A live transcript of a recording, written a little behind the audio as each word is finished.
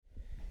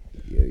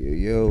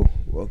Yo,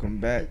 welcome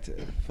back to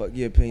Fuck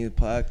Your Opinions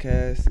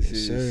podcast.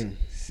 This is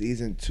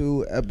season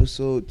 2,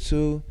 episode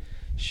 2.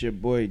 It's your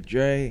boy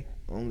Dre.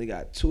 Only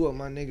got 2 of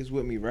my niggas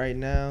with me right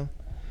now.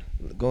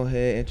 Go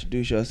ahead,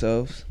 introduce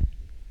yourselves.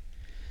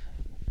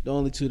 The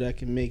only 2 that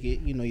can make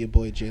it, you know, your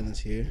boy Jalen's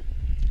here.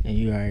 And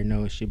you already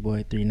know it's your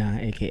boy 39,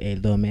 aka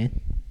Lil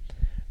Man.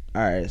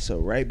 Alright, so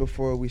right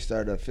before we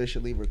started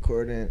officially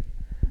recording,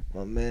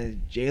 my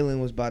man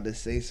Jalen was about to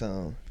say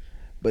something.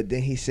 But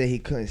then he said he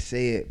couldn't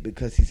say it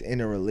because he's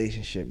in a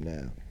relationship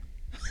now.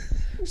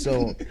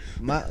 So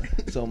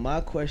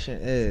my question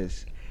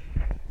is,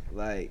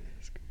 like,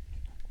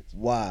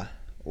 why?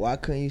 Why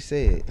couldn't you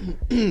say it?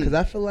 Because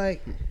I feel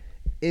like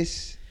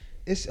it's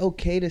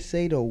okay to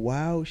say the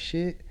wild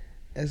shit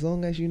as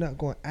long as you're not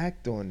going to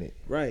act on it.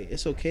 Right.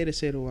 It's okay to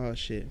say the wild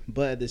shit.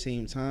 But at the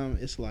same time,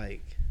 it's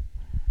like,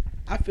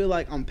 I feel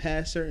like I'm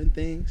past certain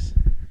things.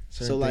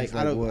 So like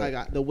I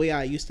don't the way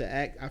I used to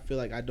act, I feel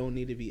like I don't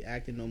need to be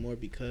acting no more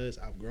because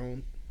I've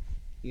grown,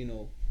 you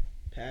know,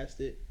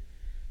 past it.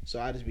 So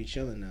I just be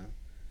chilling now.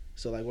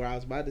 So like what I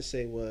was about to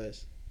say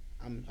was,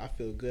 I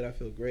feel good, I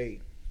feel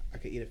great. I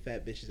could eat a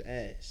fat bitch's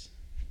ass,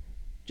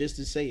 just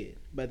to say it.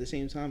 But at the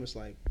same time, it's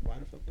like, why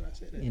the fuck would I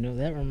say that? You know,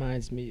 that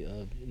reminds me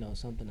of, you know,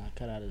 something I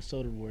cut out of the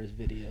Soda Wars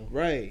video.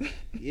 Right.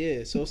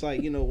 Yeah. So it's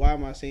like, you know, why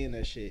am I saying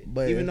that shit?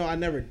 But even though I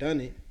never done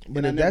it.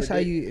 But if that's how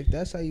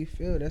you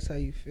feel, that's how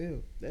you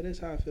feel. That is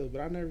how I feel.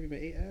 But I never even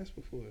ate ass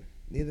before.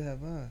 Neither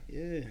have I.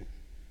 Yeah.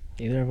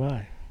 Neither have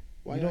I.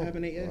 Why you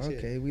haven't ate ass yet?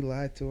 Okay, we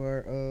lied to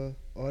our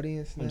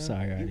audience now. I'm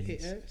sorry, You audience.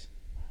 ate ass?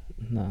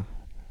 No,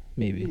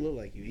 maybe. You look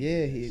like you. Yeah,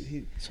 ate ass.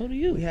 he. So do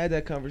you. We had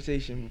that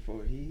conversation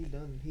before. He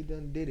done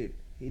did it.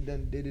 He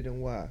done did it,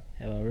 and why?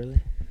 Have I really?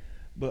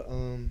 But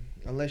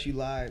unless you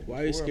lied.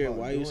 Why are you scared? about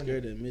Why are you doing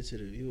scared it. to admit to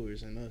the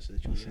viewers and us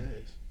that you ate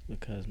ass?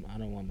 Because I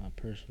don't want my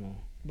personal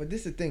But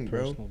this is the thing,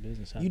 bro.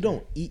 business out You there.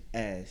 don't eat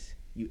ass.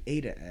 You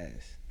ate an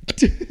ass.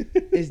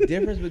 It's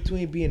difference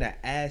between being an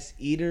ass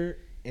eater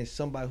and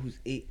somebody who's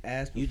ate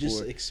ass before. You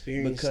just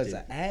experienced because it.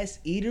 an ass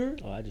eater.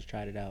 Oh, I just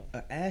tried it out.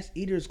 An ass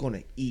eater is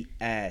gonna eat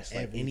ass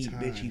like Every any time.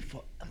 bitch you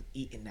fuck. I'm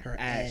eating Her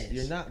ass. ass.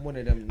 You're not one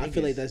of them niggas. I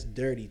feel like that's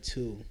dirty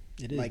too.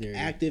 It is like dirty.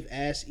 active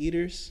ass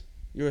eaters.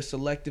 You're a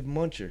selective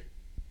muncher.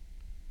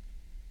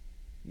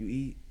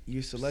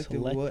 You're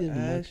selective what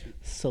ass?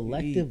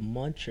 Selective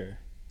muncher.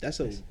 That's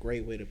a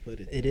great way to put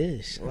it. It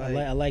is.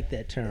 I like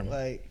that term.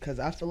 Like, cause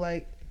I feel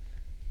like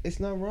it's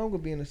nothing wrong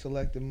with being a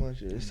selective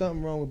muncher. There's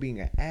something wrong with being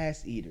an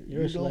ass eater.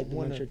 You're you a selective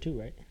muncher too,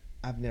 right?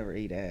 I've never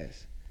ate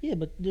ass. Yeah,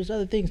 but there's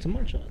other things to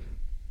munch on.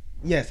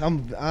 Yes,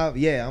 I'm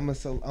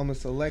a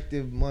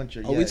selective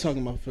muncher. Oh, yes. we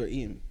talking about for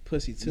eating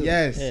pussy too?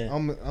 Yes, Yeah.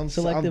 I'm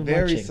Selective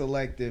very munching.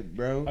 selective,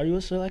 bro. Are you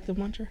a selective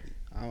muncher?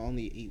 I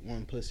only eat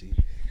one pussy.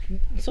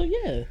 So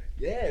yeah,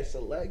 Yeah,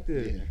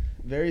 selective. Yeah.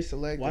 Very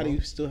selective. Why do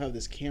you still have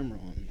this camera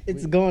on me?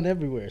 it's going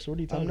everywhere. So what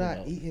are you talking I'm not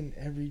about? eating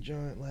every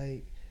joint,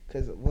 like,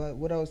 cause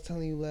what I was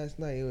telling you last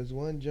night, it was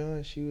one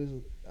joint.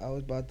 I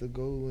was about to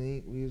go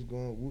link. We was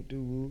going whoop de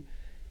whoop,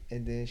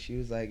 and then she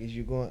was like, "Is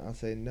you going?" I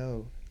said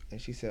no,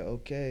 and she said,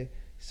 "Okay."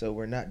 So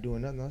we're not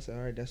doing nothing. I said,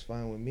 "All right, that's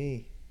fine with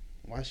me."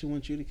 Why she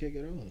want you to kick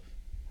it off?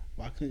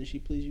 Why couldn't she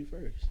please you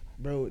first?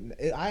 Bro,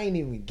 I ain't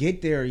even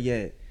get there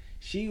yet.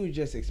 She was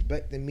just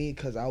expecting me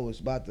because I was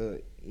about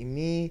to.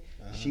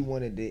 She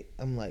wanted it.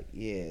 I'm like,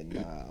 yeah,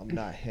 nah, I'm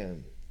not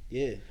him.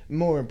 Yeah,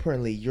 More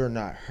importantly, you're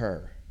not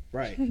her.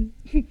 right.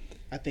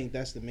 I think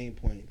that's the main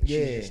point.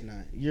 Yeah, She's just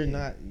not. You're yeah.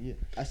 not.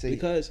 I say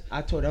Because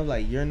I told her, I was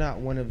like, you're not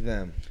one of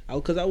them.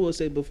 Because I will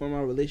say before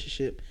my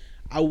relationship,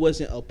 I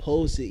wasn't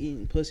opposed to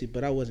eating pussy,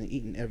 but I wasn't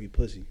eating every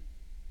pussy.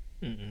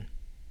 Mm-mm.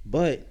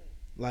 But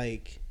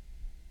like,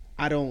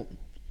 I don't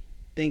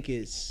think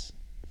it's.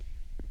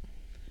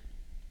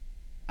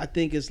 I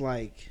think it's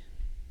like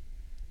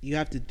you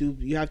have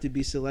to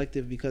be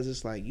selective because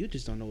it's like you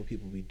just don't know what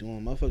people be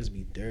doing. Motherfuckers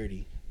be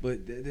dirty.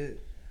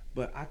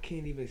 But I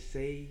can't even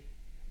say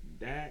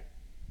that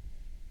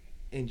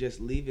and just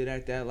leave it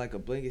at that like a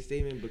blanket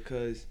statement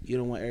because You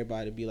don't want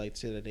everybody to be like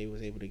say that they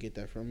was able to get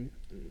that from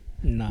you.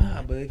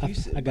 Nah, but if you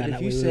say, I got but an-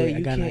 if you wait, say wait, I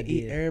you got an can't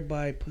eat idea.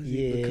 everybody pussy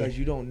Yeah. because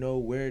you don't know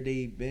where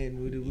they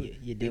been,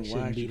 Your then dick why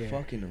shouldn't is be you there.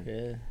 fucking them?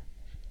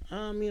 Yeah.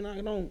 I mean, I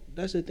don't.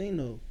 That's the thing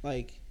though.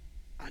 Like,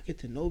 I get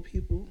to know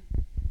people,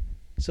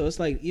 so it's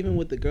like even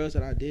with the girls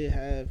that I did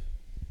have,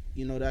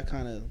 you know, that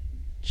kind of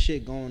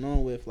shit going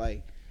on with.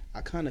 Like,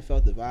 I kind of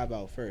felt the vibe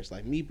out first.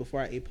 Like me, before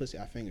I ate pussy,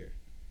 I fingered.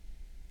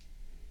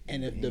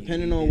 And if You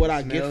depending on did what the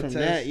I get smell from test?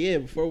 that, yeah,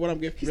 before what I'm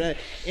getting from that,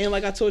 and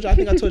like I told you, I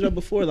think I told y'all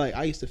before, like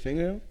I used to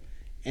finger them,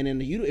 and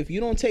then if you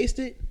don't taste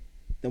it,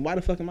 then why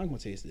the fuck am I gonna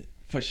taste it?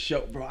 For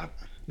sure, bro.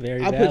 Very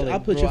valid.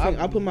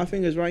 I put my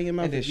fingers right in your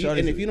mouth, And then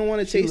and if you don't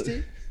want to she taste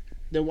it,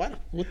 then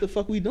what the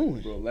fuck we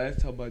doing? Bro,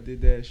 last time I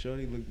did that,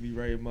 Shorty looked me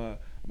right in my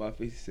face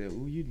and said,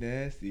 "Ooh, you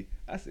nasty."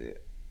 I said,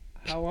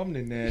 "How I'm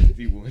the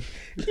nasty one?"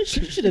 You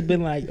should have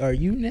been like, "Are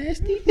you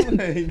nasty?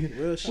 Like,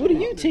 Real shit. What do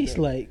you taste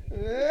like?"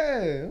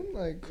 yeah, I'm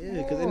like, come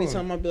Yeah, because on.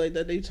 anytime I be like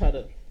that, they try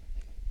to.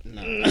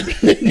 Nah,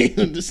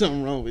 there's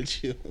something wrong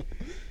with you.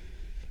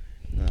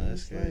 Nah,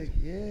 that's It's crazy. like,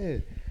 yeah.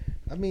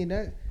 I mean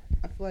that.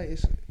 I feel like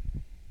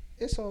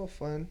it's all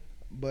fun,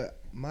 but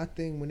my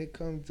thing when it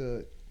comes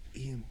to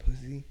eating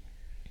pussy,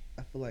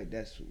 I feel like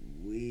that's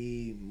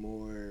way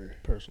more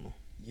personal.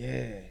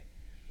 Yeah,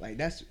 like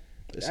that's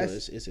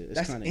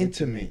it's kind of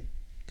intimate.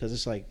 Because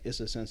it's like it's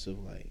a sense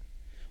of like,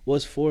 well,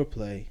 it's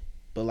foreplay,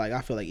 but like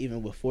I feel like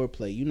even with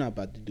foreplay, you're not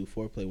about to do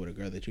foreplay with a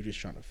girl that you're just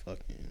trying to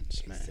fucking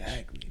smash.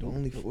 Exactly. The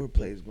only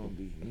foreplay is gonna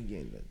be me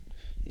getting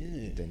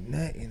the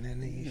nut and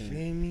then you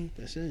feel me.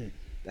 That's it.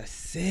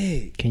 That's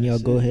it. Can y'all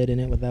go ahead in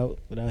it without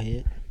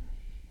head?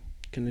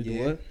 Can they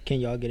do what? Can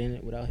y'all get in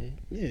it without head?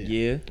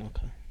 Yeah.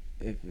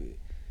 Okay.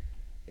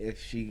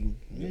 If she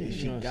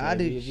got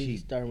it, she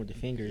starting with the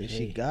fingers. If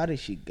she got it,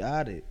 she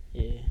got it.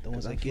 Yeah. The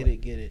ones that get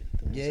it.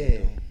 The ones yeah. That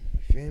don't.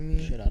 Feel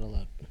me? Shit out of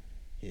luck.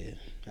 Yeah,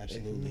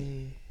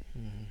 absolutely.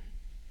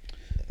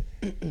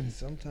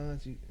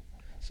 Sometimes you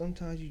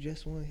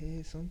just want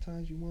head.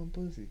 Sometimes you want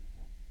pussy.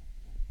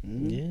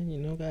 Mm-hmm.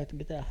 Yeah, got to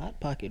get that hot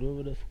pocket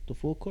over the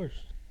full course.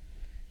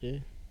 Yeah.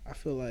 I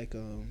feel like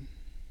do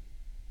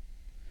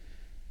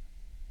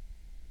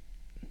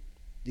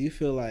you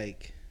feel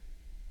like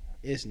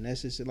it's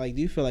necessary? Like,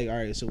 do you feel like, all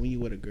right, so when you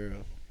with a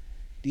girl,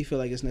 do you feel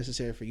like it's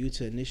necessary for you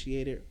to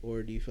initiate it,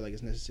 or do you feel like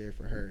it's necessary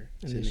for her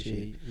to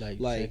initiate? Like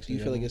do you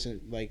feel like it's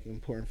like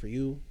important for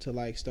you to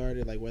like start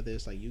it? Like whether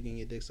it's like you can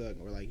get dick sucked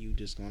or like you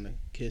just gonna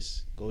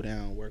kiss, go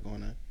down, work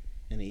on her,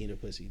 and then eat a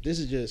pussy. This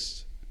is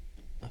just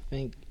I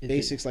think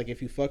basics. Like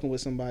if you fucking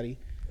with somebody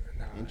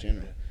in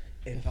general.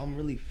 If I'm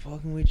really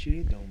fucking with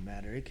you, it don't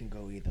matter. It can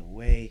go either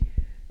way.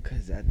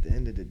 Cause at the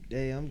end of the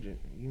day, I'm just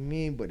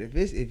but if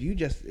it's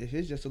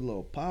just a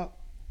little pop,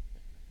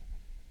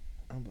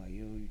 I'm like,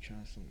 yo, you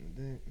trying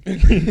something with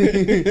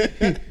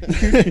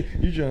that?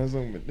 You trying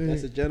something with that?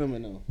 That's a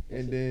gentleman though.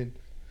 And then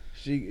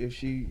if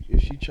she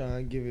try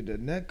and give it the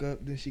neck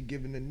up, then she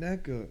giving the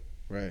neck up.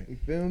 Right. You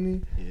feel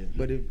me? Yeah.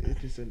 But if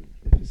it's a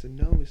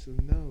no, it's a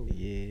no.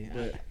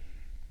 Yeah.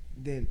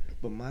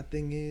 But my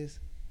thing is,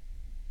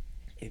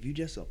 if you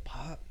just a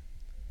pop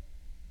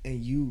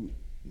and you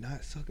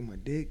not sucking my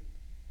dick,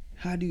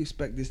 how do you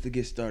expect this to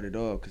get started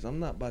off? Because I'm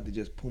not about to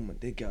just pull my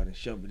dick out and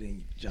shove it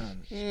in your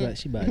vagina.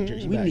 She about to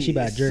jerk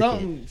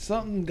it.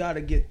 Something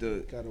gotta get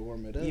gotta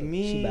warm it up. You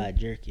mean? She about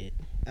to jerk it.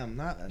 I'm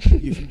not.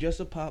 If you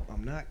just a pop,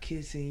 I'm not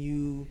kissing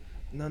you.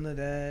 None of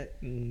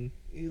that. Mm-hmm.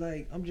 You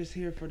like, I'm just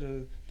here for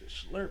the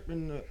slurp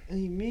and the.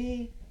 You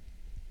mean?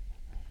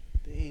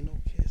 There ain't no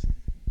kissing.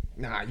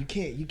 Nah, you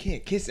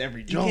can't kiss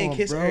every You joint, can't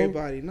kiss bro.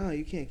 everybody. No,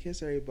 you can't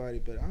kiss everybody.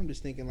 But I'm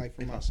just thinking like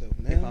for myself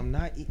now. If I'm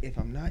not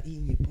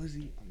eating your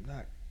pussy, I'm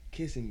not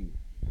kissing you.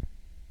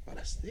 Oh,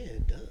 that's duh.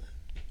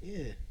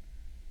 Yeah.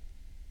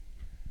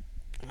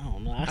 I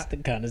don't know. I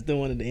still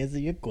wanted to answer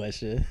your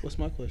question. What's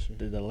my question?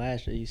 The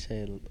last year you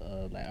said,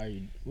 like, are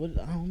you? What?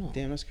 I don't know.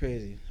 Damn, that's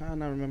crazy. How do I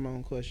not remember my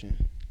own question?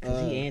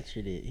 Because he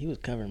answered it. He was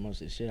covering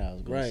most of the shit I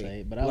was gonna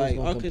say. But I like, was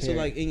gonna okay, compare. so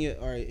like in your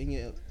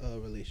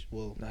relation,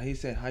 well, Nah, he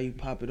said how you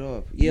pop it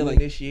off. Yeah, you like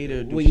initiate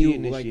or do when she you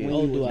initiate? like oh,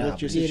 when do you I?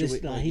 what's your Yeah,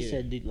 situation? nah, he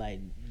said,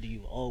 do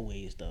you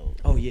always though?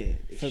 Oh yeah.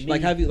 For me,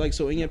 Like have you like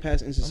so in your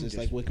past instances just-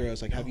 like with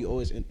girls like have you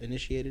always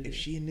initiated If it?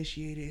 she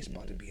initiated, it's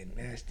about to be a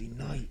nasty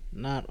night.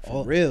 not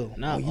For real?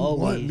 Not you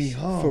always. want me,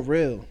 huh? For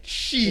real?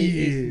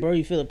 Shit. Bro,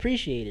 you feel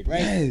appreciated, right?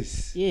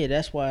 Yes. Yeah,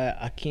 that's why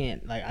I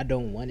can't, like, I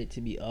don't want it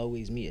to be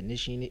always me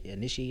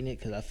initiating it,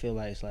 because I feel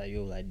like it's like,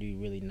 yo, like, do you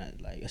really not,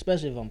 like,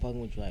 especially if I'm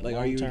fucking with you, like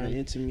Are you long-term, even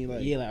into me?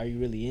 Like yeah, like, are you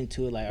really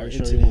into it? Like, or are you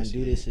into sure you want this, to do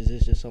yeah. this? Is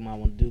this just something I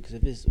want to do? Because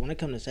if it's, when it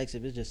comes to sex,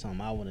 if it's just something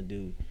I want to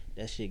do,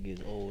 that shit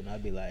gets old, and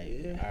I'd be like,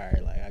 Yeah. all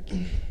right, like, I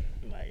can't,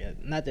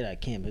 like, not that I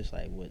can't, but it's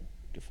like, what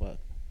the fuck?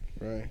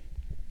 right?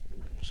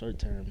 Short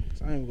term.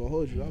 So I ain't gonna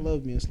hold you. I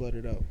love being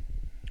slutted out.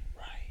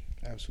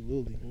 Right.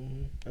 Absolutely.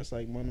 Mm-hmm. That's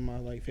like one of my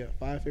like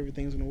 5 favorite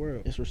things in the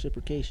world. It's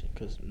reciprocation,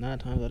 because 9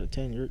 times out of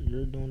 10,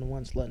 you're doing the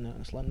one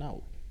slutting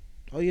out.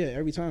 Oh yeah,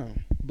 every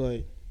time.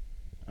 But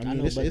I mean,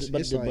 know, it's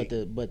like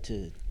but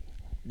to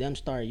them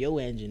start your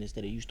engine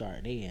instead of you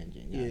starting their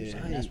engine. You know what I'm Yeah.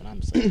 saying? That's what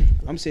I'm saying.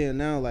 I'm saying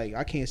now, like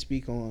I can't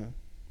speak on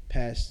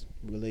past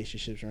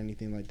relationships or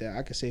anything like that.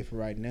 I could say for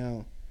right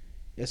now,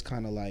 it's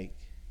kind of like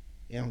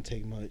it don't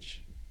take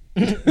much.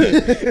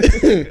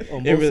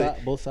 On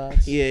both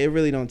sides. Yeah, it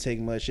really don't take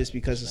much. Just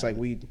because it's like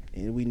we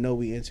know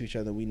we into each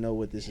other. We know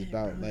what this is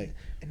about. Bro. Like,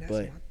 and that's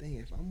but my thing.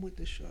 If I'm with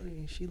the shorty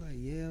and she like,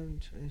 yeah,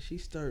 and she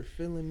start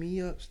filling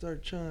me up,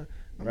 start trying,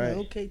 I'm Right. like,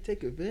 okay,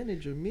 take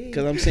advantage of me.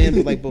 because I'm saying,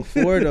 but like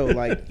before though,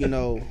 like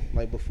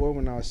like before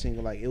when I was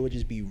single, like it would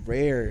just be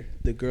rare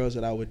the girls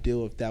that I would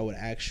deal with that would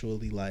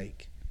actually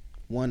like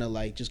want to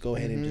like just go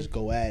ahead and just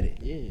go at it.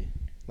 Yeah.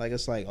 Like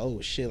it's like,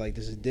 oh shit, like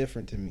this is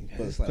different to me.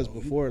 But It's like, because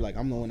before, like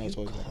I'm the one that was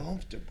you always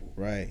comfortable.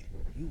 right.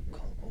 You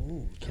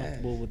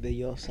Comfortable within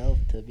yourself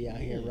to be out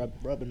here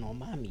rubbing on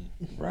my meat.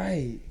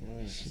 Right.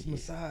 Right. Just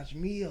massage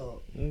me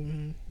up.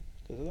 Mm-hmm.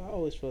 Because I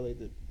always feel like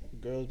the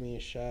girls being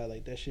shy,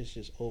 like that shit's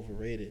just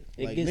overrated.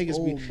 It Like gets niggas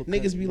old be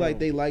because, like bro.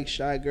 they like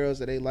shy girls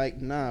that they like.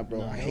 Nah,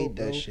 bro, No, I hate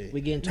bro. that shit. We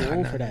getting too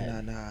old for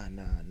that.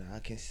 Nah. I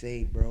can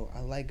say, bro,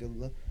 I like a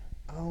look.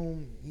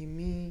 You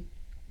mean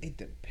it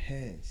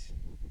depends.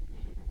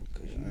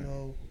 Cause you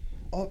know,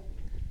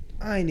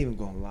 I ain't even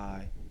gonna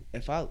lie.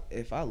 If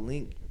I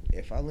link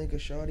if I link a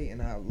shorty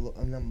and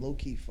I'm low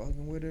key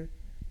fucking with her,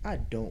 I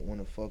don't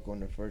want to fuck on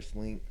the first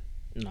link.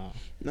 No,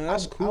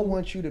 that's cool. I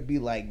want you to be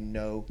like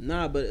no.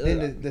 Nah, but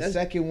then the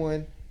second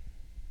one.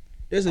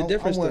 There's a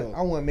difference though.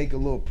 I want to make a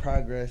little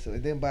progress. So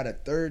then by the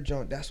third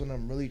jump, that's when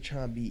I'm really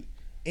trying to be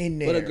in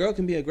there. But a girl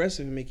can be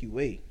aggressive and make you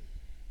wait.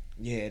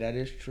 Yeah, that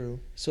is true.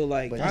 So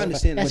like, but I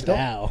understand that's that.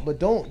 foul. But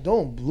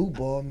don't blue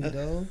ball me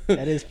though.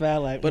 That is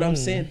foul. Like, but I'm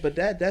saying, but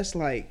that's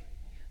like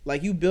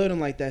you building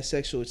like that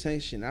sexual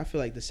tension. I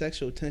feel like the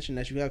sexual tension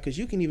that you have, because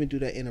you can even do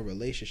that in a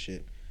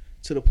relationship,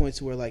 to the point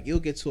to where like you'll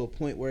get to a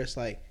point where it's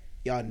like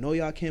y'all know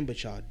y'all can,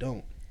 but y'all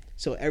don't.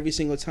 So every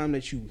single time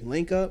that you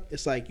link up,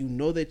 it's like you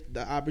know that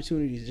the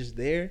opportunity is just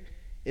there.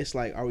 It's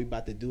like, are we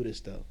about to do this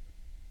though?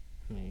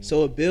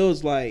 So it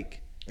builds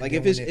like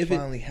if it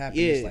finally happens,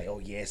 it's like, oh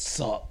yeah,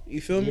 suck.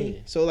 You feel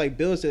me? So like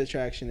builds the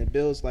attraction. It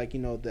builds like, you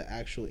know, the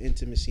actual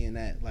intimacy in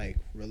that like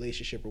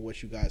relationship or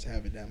what you guys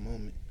have at that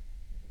moment.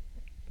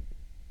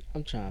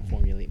 I'm trying to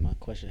formulate my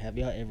question. Have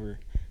y'all ever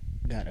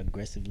got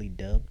aggressively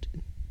dubbed?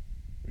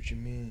 What you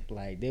mean?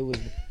 Like they was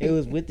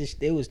with this,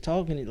 they was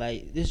talking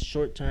like this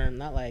short term,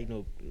 not like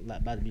no like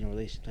about to be in a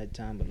relationship type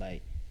time, but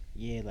like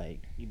yeah,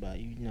 like you about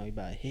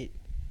to hit.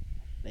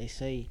 They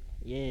say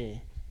yeah,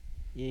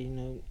 you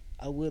know,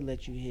 I would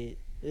let you hit,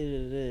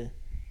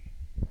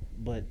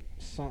 but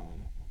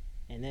something,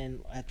 and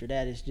then after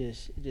that it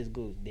just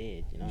goes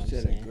dead. You know what I'm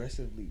saying?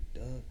 Aggressively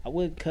dubbed. I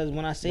would, cause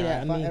when I say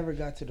that, if I ever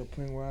got to the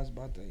point where I was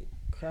about to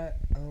crack,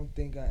 I don't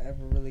think I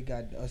ever really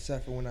got,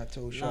 except for when I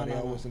told Shawty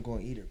I wasn't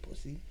going to eat her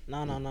pussy.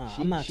 No.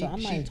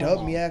 She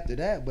dubbed me after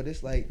that, but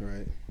it's like,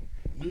 right.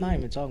 I'm not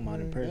even talking about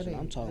in person.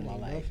 I'm talking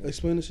about like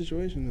explain the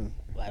situation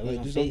though. Like we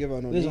was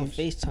on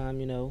FaceTime,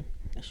 you know.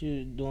 And she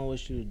was doing what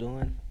she was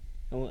doing,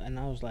 and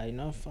I was like,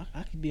 no, fuck,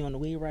 I could be on the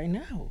way right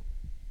now.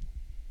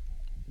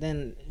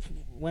 Then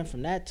went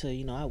from that to,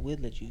 you know, I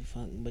would let you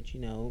fuck, but you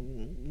know,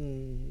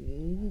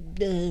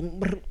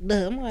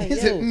 I'm like,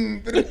 yo,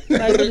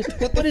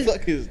 like, what is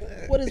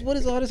that? What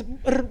is all this?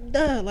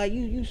 Like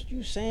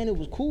you saying it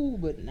was cool,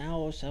 but now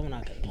all of a sudden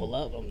I can pull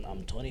up.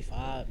 I'm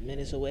 25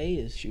 minutes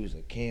away. She was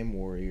a cam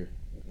warrior.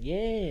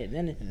 Yeah,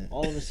 then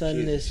all of a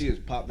sudden she was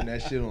popping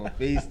that shit on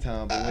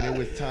FaceTime, but when it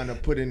was time to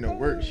put in the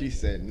work, she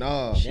said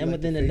nah. Then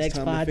within the next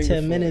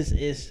 5-10 minutes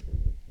is,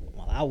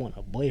 well, I want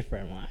a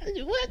boyfriend. What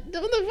the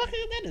fuck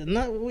is that? Is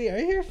not what we are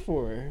here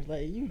for.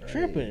 Like, you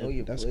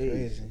tripping. That's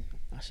crazy.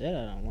 I said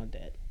I don't want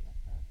that.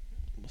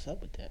 What's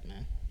up with that,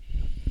 man?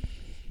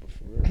 But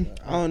for real,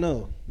 I don't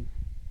know.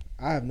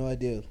 I have no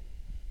idea.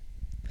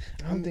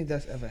 I don't think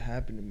that's ever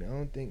happened to me. I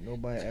don't think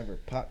nobody ever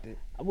popped it.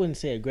 I wouldn't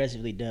say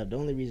aggressively dubbed. The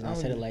only reason I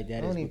said it like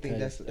that is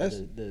because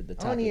the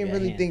I don't even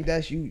really think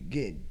that's you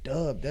get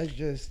dubbed. That's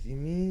just, you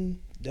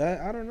mean?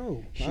 That I don't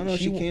know. I don't know if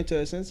she came to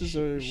her senses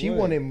or she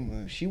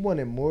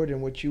wanted more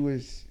than what you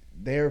was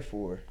there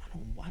for.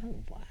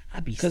 I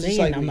be saying it's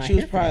like I'm not she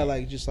was probably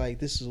like just like,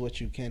 this is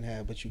what you can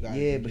have, but you got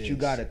you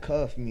gotta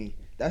cuff me.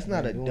 That's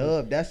not a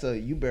dub. That's a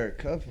you better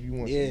cuff if you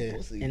want some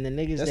pussy. And the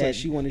niggas that's like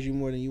she wanted you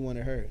more than you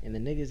wanted her. And the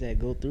niggas that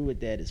go through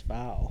with that is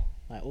foul.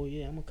 Like, oh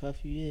yeah, I'm gonna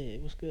cuff you. Yeah,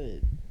 it was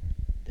good.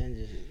 Then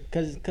just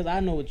cause I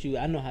know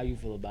how you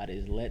feel about it.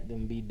 Is let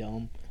them be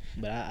dumb.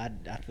 But I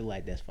feel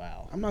like that's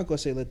foul. I'm not gonna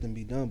say let them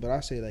be dumb, but I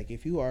say like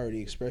if you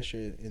already express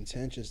your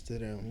intentions to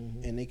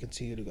them and they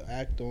continue to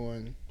act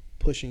on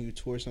pushing you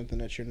towards something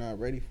that you're not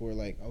ready for,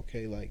 like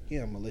okay, like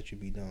yeah, I'm gonna let you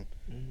be dumb.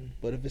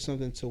 But if it's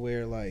something to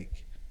where like,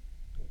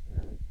 I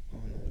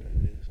don't know what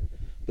it is,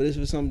 but if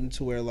it's something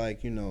to where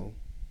like, you know,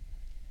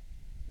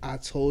 I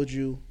told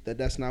you that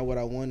that's not what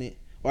I wanted,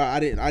 or I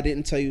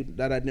didn't tell you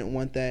that I didn't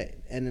want that,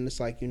 and then it's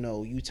like, you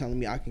know, you telling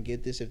me I can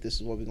get this if this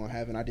is what we're gonna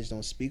have, and I just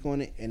don't speak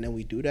on it, and then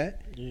we do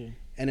that, and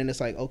then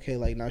it's like, okay,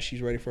 like now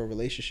she's ready for a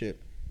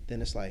relationship,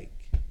 then it's like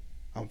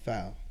I'm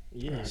foul.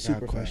 Yeah,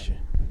 super question.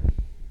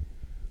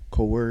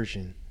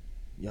 Coercion,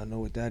 y'all know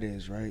what that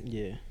is, right?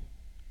 Yeah.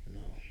 No,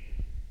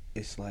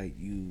 it's like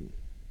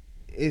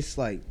it's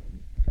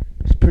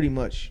pretty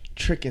much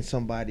tricking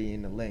somebody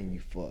into letting you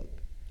fuck.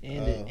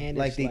 And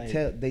like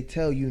they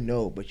tell you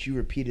no, but you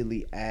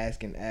repeatedly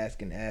ask and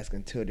ask and ask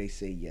until they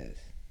say yes.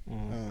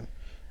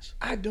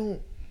 I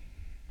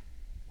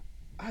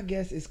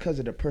guess it's because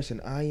of the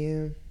person I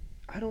am.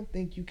 I don't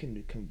think you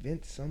can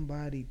convince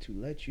somebody to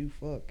let you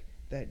fuck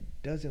that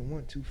doesn't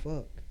want to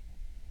fuck.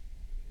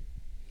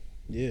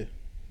 Yeah.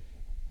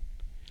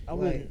 I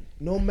wouldn't.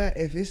 No matter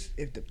if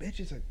the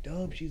bitch is a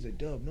dub, she's a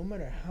dub. No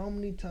matter how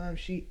many times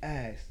she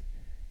asks,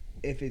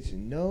 if it's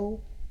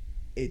no,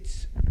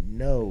 it's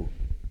no.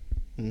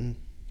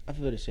 I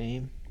feel the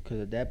same, because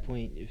at that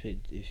point, if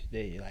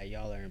they like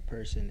y'all are in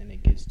person and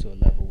it gets to a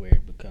level where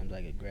it becomes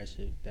like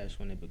aggressive, that's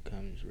when it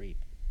becomes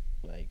rape.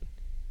 Like,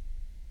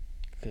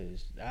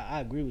 because I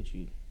agree with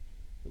you.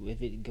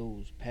 If it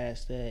goes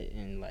past that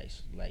and like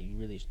you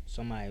really,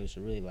 somebody was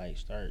to really like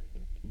start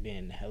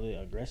being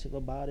hella aggressive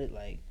about it,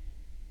 like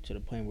to the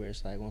point where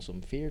it's like on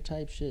some fear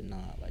type shit, nah,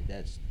 like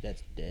that's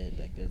dead.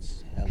 Like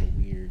that's hella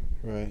weird.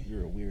 Right.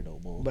 You're a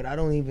weirdo, boy. But I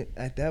don't even,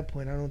 at that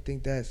point, I don't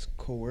think that's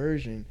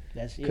coercion.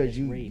 That's because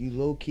rape. you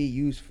low key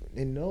use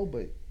and no,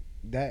 but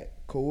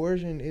that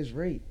coercion is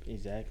rape.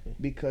 Exactly.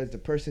 Because the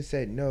person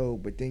said no,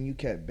 but then you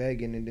kept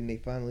begging, and then they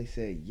finally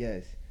said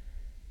yes.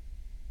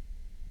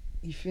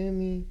 You feel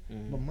me?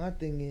 Mm-hmm. But my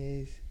thing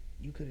is,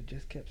 you could have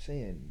just kept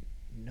saying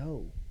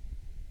no.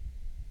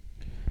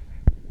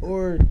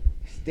 Or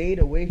stayed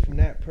away from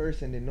that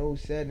person in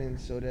those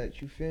settings so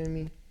that, you feel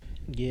me?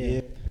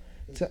 Yeah.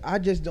 So I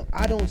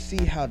don't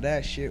see how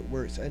that shit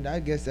works. And I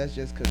guess that's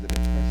just because of the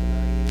person I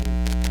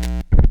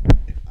am.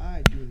 If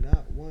I do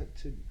not want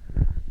to,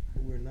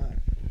 we're not.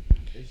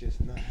 It's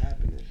just not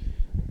happening.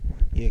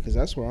 Yeah, because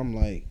that's where I'm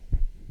like,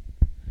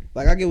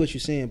 I get what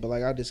you're saying, but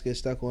like I just get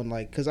stuck on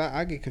like, because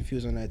I get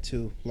confused on that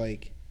too.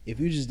 Like, if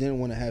you just didn't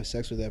want to have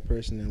sex with that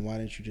person, then why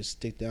didn't you just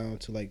stick down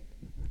to like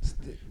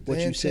what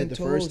you said the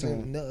first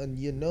time? No,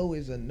 your no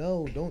is a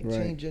no. Don't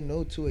change your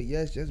no to a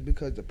yes just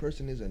because the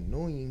person is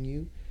annoying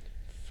you.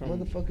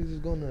 Motherfuckers is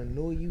gonna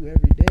annoy you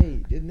every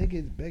day. This nigga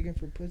is begging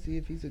for pussy.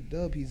 If he's a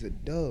dub, he's a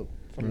dub.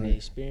 From the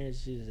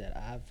experiences that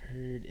I've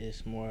heard,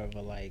 it's more of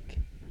a like,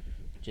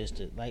 just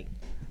a like,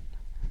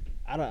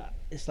 I don't.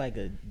 It's like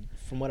a.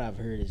 From what I've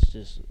heard, it's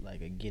just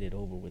like a get it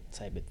over with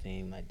type of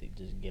thing. Like they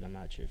just get them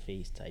out your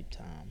face type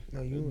time.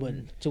 No,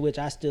 but to which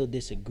I still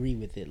disagree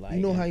with it. Like,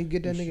 you know how you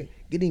get that nigga,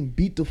 get him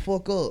beat the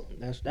fuck up.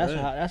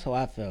 That's how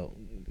I felt.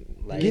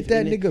 Like, get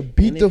that nigga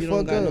beat the fuck up. If you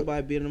don't got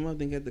nobody beating him up,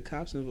 then get the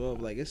cops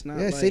involved. Like, it's not.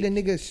 Yeah, like, say the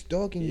nigga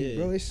stalking you,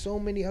 bro. It's so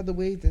many other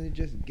ways than to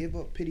just give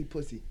up pity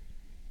pussy.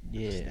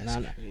 Yeah,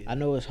 and I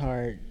know it's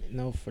hard. You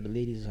know, for the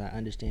ladies, I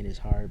understand it's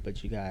hard,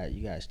 but you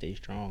gotta stay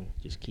strong.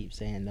 Just keep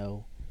saying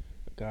no,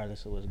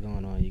 regardless of what's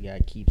going on. You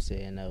gotta keep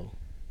saying no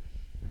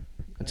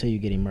until you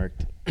get him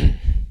murked.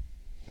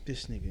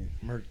 This nigga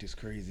murked is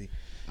crazy.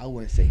 I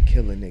wouldn't say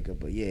kill a nigga,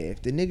 but yeah,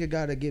 if the nigga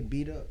gotta get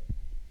beat up,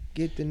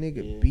 get the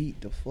nigga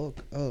beat the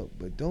fuck up.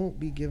 But don't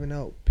be giving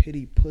out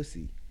pity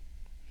pussy.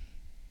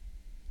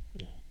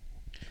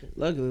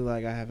 Luckily,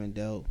 like, I haven't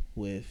dealt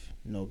with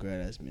no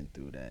girl that's been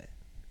through that,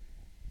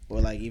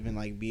 or like even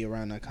like be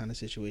around that kind of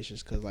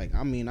situations. Cause like,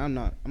 I mean, I'm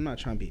not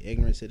trying to be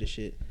ignorant to the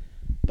shit,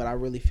 but I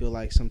really feel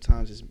like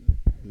sometimes it's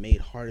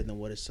made harder than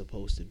what it's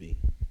supposed to be.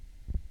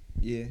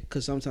 Yeah.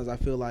 Cause sometimes I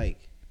feel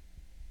like,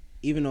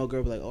 even though a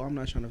girl be like, oh, I'm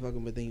not trying to fuck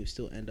him, but then you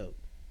still end up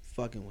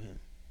fucking with him.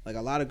 Like,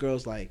 a lot of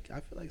girls, like,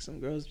 I feel like some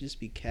girls just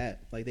be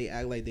cat. Like, they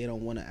act like they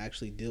don't want to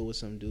actually deal with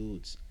some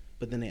dudes,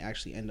 but then they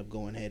actually end up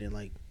going ahead and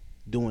like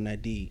doing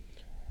that deed.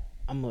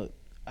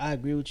 I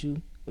agree with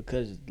you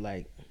because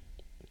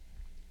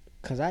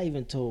I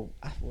even told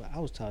I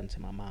was talking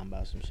to my mom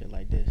about some shit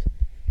like this.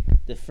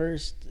 The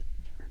first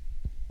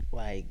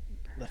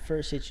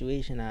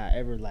situation I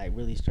ever like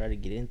really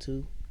started to get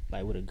into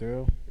like with a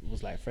girl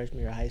was like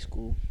freshman year of high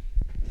school,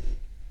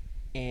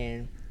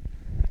 and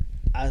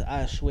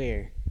I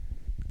swear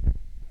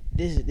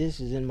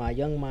this is in my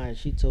young mind.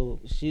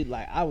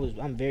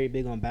 I'm very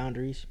big on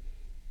boundaries,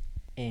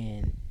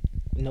 and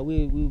you know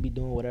we would be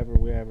doing whatever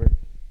wherever.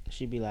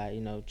 She'd be like,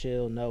 you know,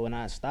 chill, no, and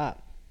I'd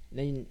stop.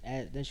 Then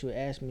she would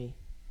ask me,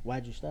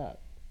 why'd you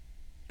stop?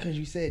 Cause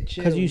you said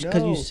chill. Cause you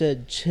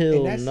said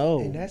chill,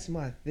 no. And that's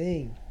my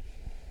thing.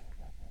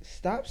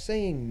 Stop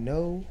saying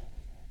no.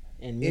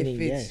 And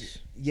meaning yes.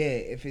 Yeah,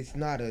 if it's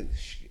not a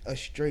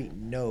straight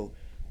no.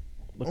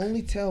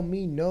 Only tell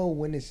me no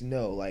when it's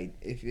no. Like,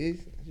 if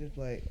it's just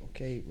like,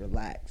 okay,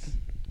 relax,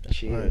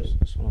 chill. Right.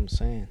 That's what I'm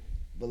saying.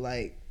 But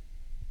like,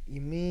 you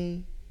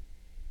mean?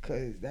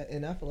 Cause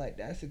and I feel like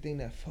that's the thing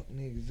that fuck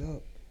niggas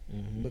up.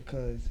 Mm-hmm.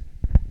 Because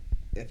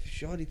if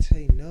shorty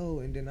say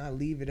no and then I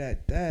leave it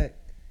at that,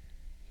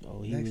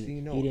 next thing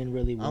you know, he didn't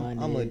really want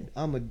it.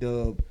 I'm a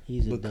dub.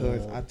 He's a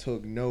because dub. I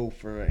took no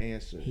for an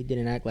answer. He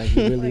didn't act like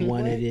he really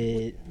wanted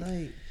it.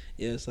 Like,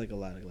 yeah, it's like a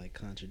lot of like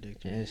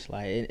contradictory. And it's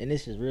like, and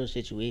this is real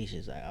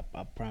situations. Like,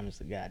 I promise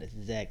to God, that's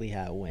exactly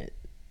how it went.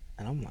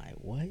 And I'm like,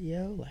 what,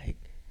 yo? Like,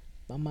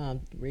 my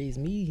mom raised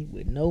me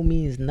with no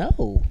means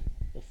no.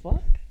 The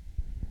fuck?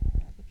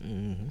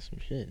 That's some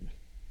shit.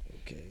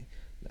 Okay,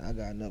 now I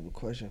got another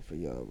question for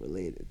y'all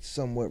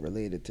somewhat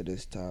related to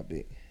this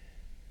topic.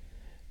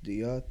 Do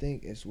y'all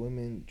think it's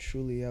women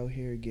truly out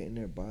here getting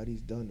their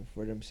bodies done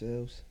for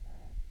themselves?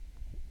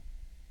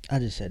 I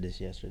just said this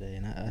yesterday,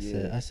 and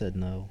I said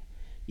no.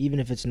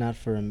 Even if it's not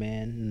for a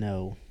man,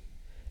 no.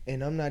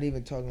 And I'm not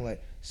even talking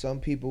like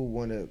some people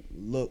want to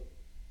look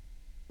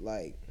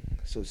like,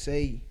 so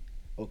say,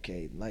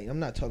 okay, like I'm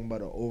not talking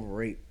about an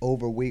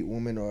overweight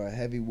woman or a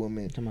heavy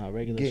woman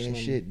getting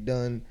shit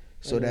done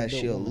so that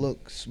she'll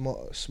look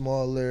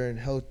smaller and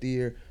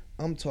healthier.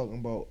 I'm talking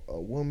about a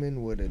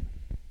woman with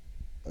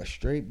a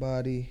straight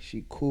body.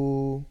 She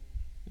cool,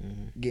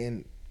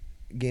 getting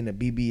a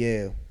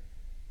BBL.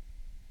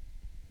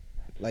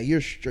 Like,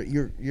 you're straight,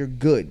 you're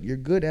good. You're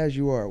good as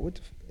you are.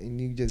 And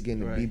you just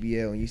getting a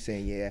BBL and you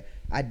saying, yeah,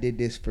 I did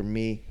this for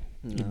me.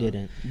 You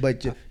didn't.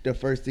 But the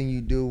first thing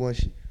you do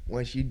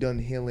once you done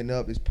healing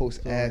up is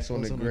post ass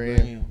on the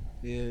gram.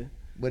 Yeah.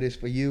 But it's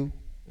for you.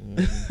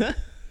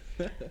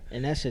 Mm-hmm.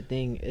 And that's the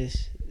thing.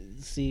 Is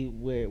see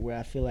where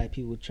I feel like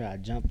people try to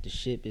jump the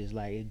ship is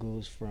like it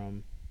goes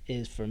from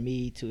is for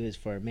me to is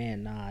for a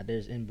man. Nah,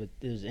 there's in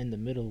the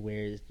middle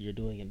where you're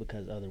doing it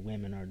because other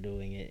women are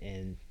doing it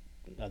and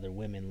other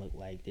women look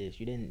like this.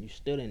 You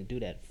still didn't do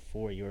that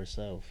for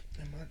yourself.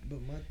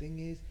 But my thing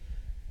is,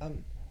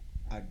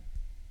 I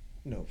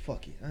no,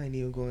 fuck it. I ain't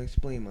even gonna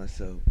explain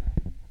myself.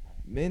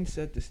 Men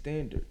set the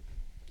standard.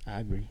 I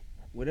agree.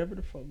 Whatever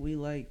the fuck we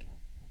like,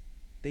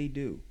 they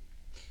do.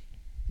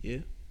 Yeah.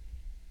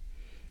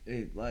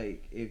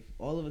 If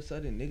all of a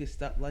sudden niggas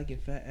stop liking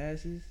fat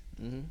asses,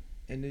 Mm-hmm.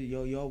 and then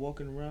y'all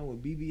walking around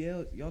with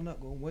BBLs, y'all not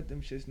gonna want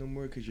them shits no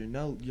more because you're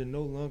no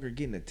longer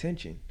getting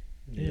attention.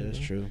 Yeah, that's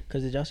true.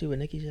 Cause did y'all see what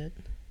Nikki said?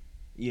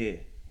 Yeah.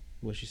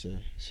 What she said?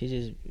 She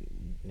just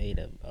made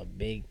a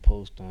big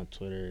post on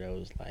Twitter that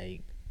was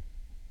like,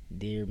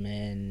 "Dear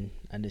men,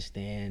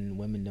 understand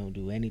women don't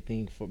do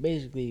anything for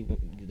basically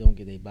don't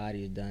get their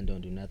bodies done,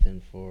 don't do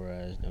nothing for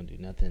us, don't do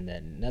nothing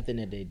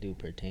that they do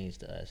pertains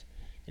to us."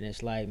 And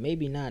it's like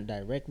maybe not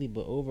directly,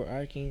 but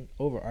overarching.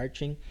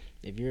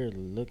 If you're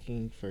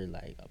looking for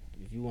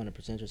if you want to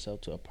present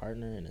yourself to a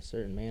partner in a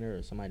certain manner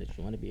or somebody that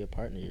you want to be a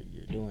partner,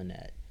 you're doing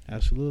that.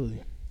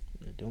 Absolutely.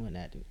 You're doing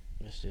that.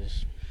 It's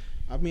just.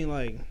 I mean,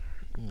 like,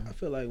 I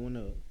feel like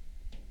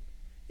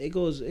it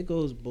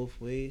goes both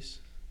ways.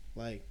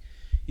 Like,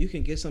 you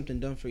can get something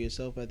done for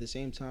yourself, but at the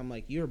same time,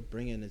 like, you're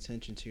bringing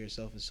attention to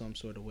yourself in some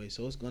sort of way.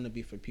 So it's gonna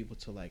be for people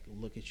to like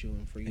look at you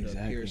and for you to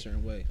appear a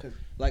certain way.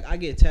 Like, I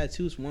get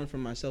tattoos, one for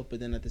myself, but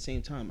then at the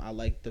same time, I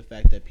like the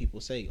fact that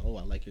people say, "Oh,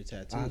 I like your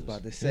tattoos." I was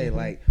about to say,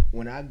 like,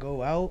 when I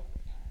go out,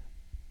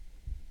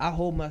 I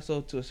hold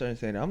myself to a certain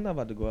standard. I'm not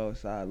about to go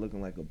outside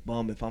looking like a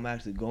bum. If I'm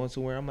actually going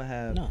somewhere, I'm gonna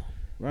have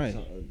Right.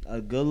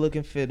 a good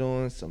looking fit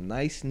on, some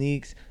nice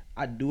sneaks.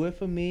 I do it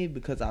for me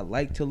because I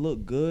like to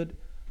look good,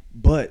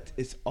 but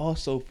it's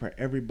also for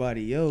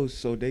everybody else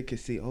so they can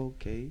see,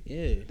 okay,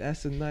 Yeah.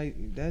 that's that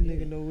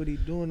nigga know what he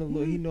doing.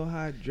 He know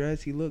how to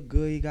dress. He look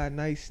good. He got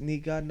nice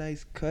sneak, got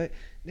nice cut.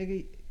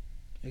 Nigga,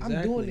 Exactly.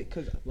 I'm doing it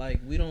because like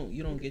you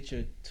don't get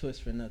your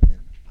twist for nothing.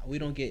 We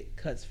don't get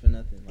cuts for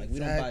nothing. Like we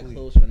don't buy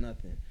clothes for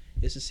nothing.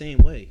 It's the same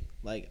way.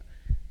 Like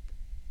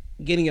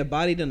getting your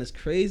body done is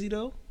crazy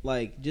though.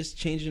 Like just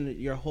changing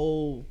your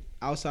whole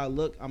outside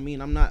look. I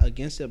mean, I'm not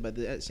against it, but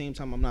at the same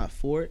time, I'm not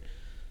for it.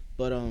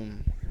 But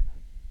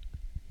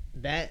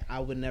that I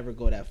would never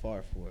go that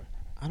far for.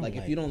 Like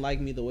if you don't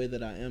like me the way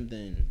that I am,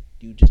 then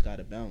you just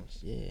gotta bounce.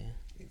 Yeah.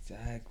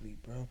 Exactly,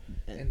 bro.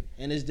 And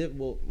it's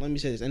well, let me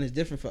say this, and it's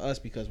different for us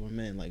because we're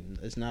men. Like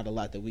it's not a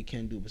lot that we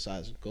can do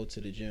besides go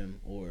to the gym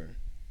or,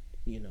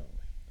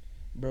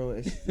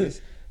 bro.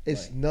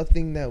 It's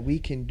nothing that we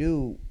can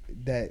do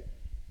that.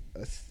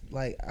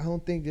 Like I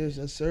don't think there's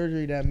a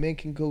surgery that men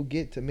can go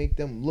get to make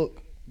them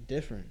look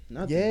different.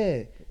 Nothing.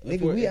 Yeah,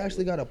 nigga, we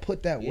actually gotta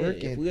put that work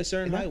in. If we're a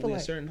certain height, we're a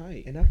certain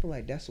height. And I feel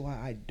like that's why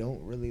I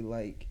don't really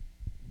like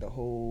the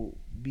whole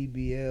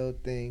BBL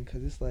thing,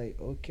 cause it's like,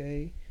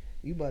 okay,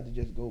 you about to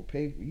just go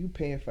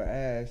paying for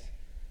ass,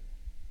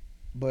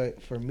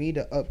 but for me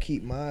to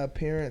upkeep my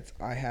appearance,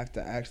 I have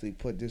to actually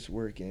put this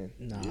work in.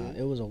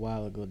 It was a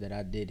while ago that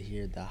I did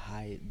hear the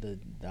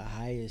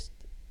highest,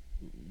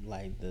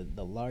 like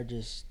the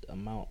largest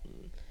amount,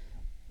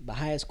 the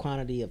highest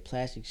quantity of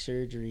plastic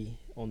surgery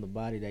on the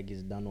body that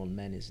gets done on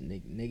men is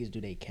niggas do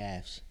their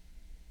calves.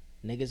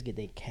 Niggas get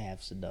their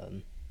calves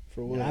done.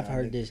 For what? And I've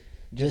heard this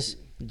just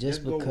because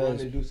go run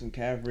and do some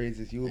calf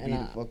raises, you will be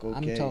the fuck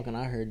okay. I'm talking.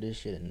 I heard this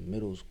shit in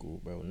middle school,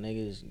 bro.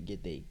 Niggas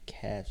get their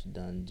calves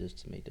done just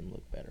to make them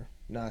look better.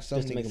 Nah,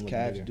 some niggas'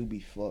 calves do be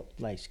fucked.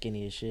 Like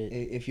skinny as shit.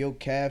 If your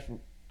calf,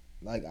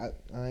 like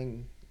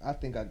I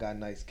think I got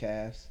nice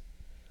calves,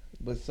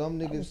 but some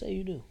niggas. I would say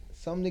you do.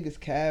 Some niggas'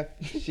 calf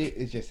shit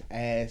is just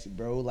ass,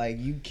 bro. Like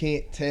you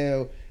can't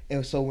tell,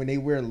 and so when they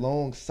wear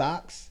long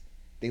socks,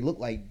 they look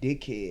like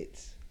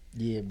dickheads.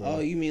 Yeah, bro. Oh,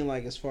 you mean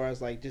like as far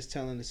as like just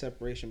telling the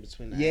separation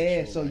between the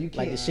actual, so you can't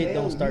like the shit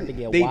don't start to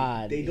get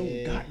wide. They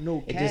don't got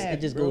no calf.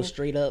 It just goes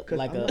straight up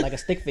like a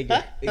stick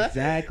figure.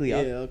 Exactly.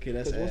 Okay,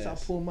 that's because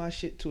once I pull my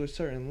shit to a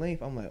certain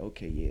length, I'm like,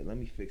 okay, yeah, let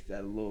me fix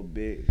that a little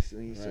bit. So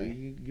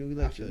you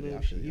like your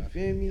little shit. You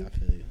feel me? I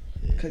feel you.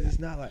 Because it's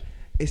not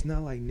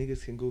like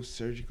niggas can go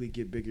surgically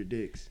get bigger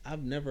dicks.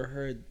 I've never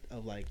heard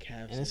of like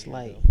calves. And it's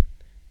like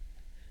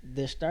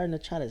they're starting to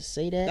try to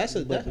say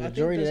that. But the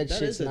majority of that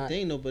shit's not.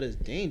 Thing though, but it's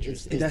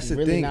dangerous. That's the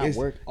really thing. Not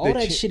work. All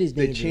that shit is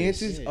dangerous. The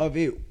chances of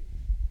it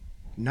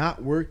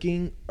not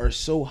working are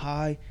so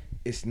high.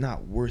 It's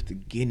not worth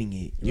getting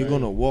it. You're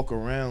gonna walk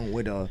around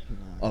with a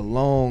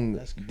long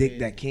dick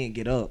that can't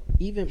get up.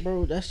 Even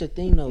bro, that's the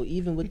thing though.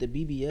 Even with the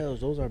BBLs,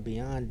 those are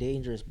beyond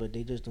dangerous, but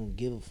they just don't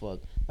give a fuck.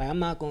 Like I'm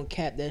not gonna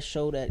cap that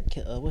show that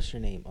what's her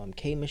name?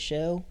 K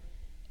Michelle.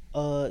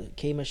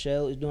 K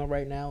Michelle is doing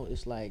right now.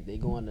 It's like they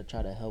going to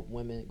try to help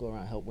women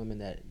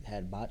that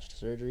had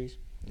botched surgeries.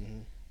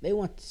 Mm-hmm. They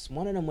one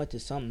of them went to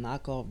some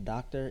knockoff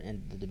doctor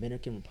in the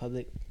Dominican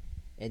Republic.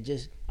 And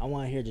I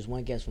want to hear just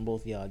one guess from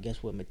both of y'all.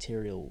 Guess what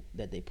material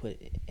that they put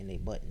in their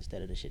butt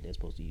instead of the shit they're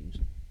supposed to use?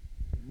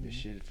 The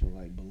shit for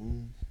like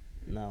balloons?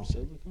 No.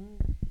 Silicone?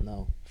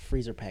 No.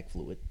 Freezer pack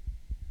fluid.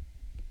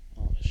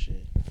 Oh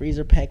shit.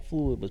 Freezer pack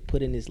fluid was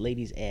put in this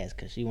lady's ass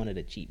because she wanted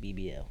a cheap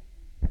BBL.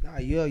 Nah,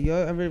 y'all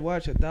ever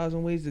watch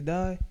 1,000 Ways to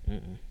Die?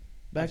 Mm-mm.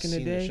 Back I've in the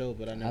seen day? the show,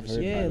 but I never I've seen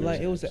heard Yeah, about like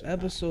it. it was an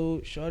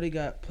episode. Shorty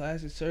got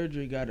plastic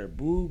surgery, got her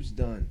boobs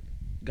done,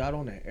 got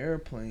on an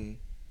airplane.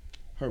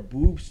 Her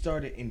boobs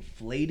started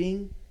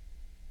inflating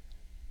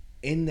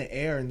in the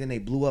air, and then they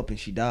blew up, and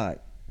she died.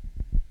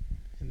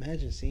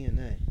 Imagine seeing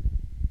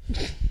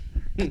that.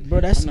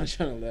 Bro, that's I'm not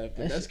trying to laugh,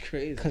 but that's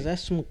crazy. Cause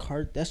that's some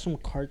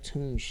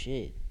cartoon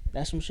shit.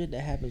 That's some shit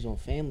that happens on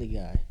Family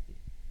Guy.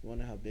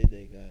 Wonder how big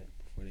they got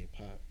before they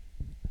pop.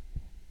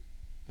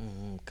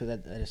 Cause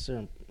at a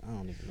certain, I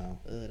don't even know.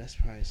 That's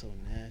probably so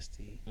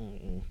nasty.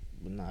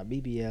 But nah,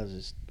 BBLs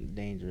is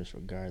dangerous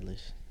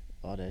regardless.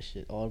 All that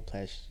shit, all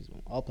plastic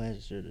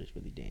surgery is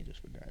really dangerous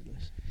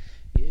regardless.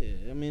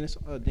 Yeah, I mean it's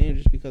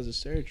dangerous because of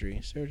surgery.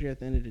 Surgery at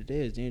the end of the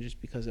day is dangerous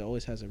because it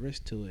always has a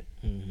risk to it.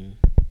 Mm-hmm.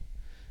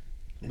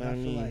 And But I I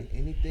feel mean- like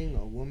anything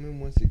a woman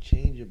wants to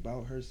change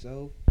about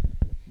herself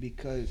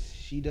because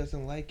she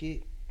doesn't like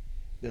it,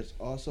 there's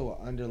also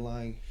an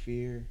underlying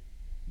fear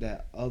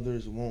that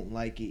others won't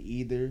like it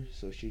either.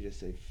 So she just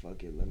say,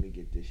 "Fuck it, let me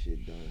get this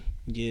shit done."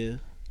 Yeah,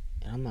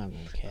 And I'm not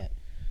gonna cap.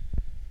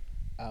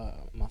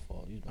 My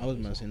fault. I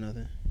wasn't about to say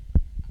nothing.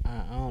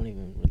 I don't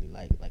even really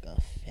like a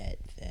fat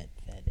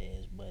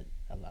ass, but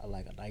I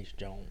like a nice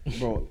joint.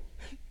 Bro,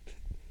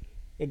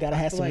 It gotta I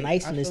have feel some like-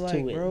 niceness I to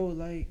feel like, it. bro.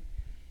 Like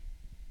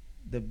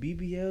the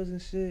BBLs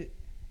and shit,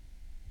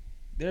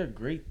 they're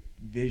great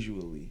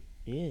visually,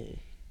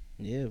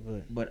 Yeah,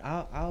 but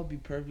I'll be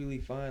perfectly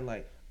fine.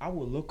 Like I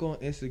will look on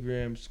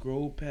Instagram,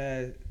 scroll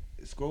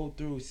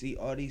through, see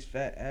all these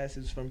fat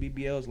asses from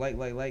BBLs,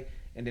 like,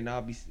 and then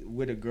I'll be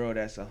with a girl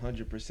that's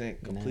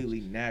 100% completely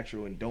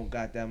natural and don't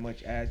got that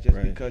much ass just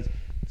Right. because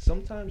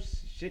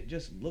sometimes shit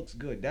just looks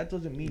good. That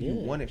doesn't mean you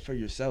Yeah. want it for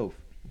yourself.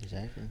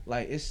 Exactly.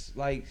 Like it's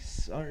like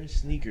certain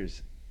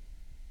sneakers,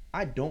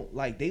 I don't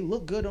like. They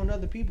look good on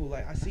other people.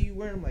 Like I see you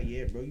wearing them. Like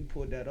yeah, bro, you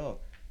pulled that off.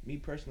 Me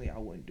personally, I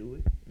wouldn't do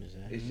it.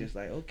 Exactly. It's just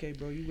like okay,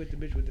 bro, you with the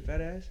bitch with the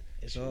fat ass.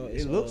 it's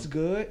It looks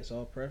good, It's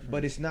all preference.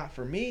 but it's not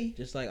for me.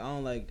 just like I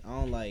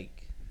don't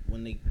like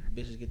when they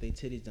bitches get their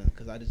titties done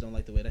because I just don't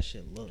like the way that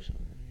shit looks.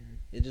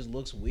 It just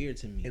looks weird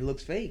to me. It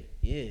looks fake,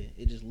 Yeah,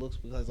 it just looks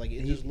because like it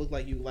And just looked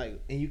like you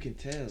like and you can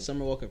tell.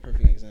 Summer Walker,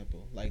 perfect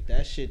example. Like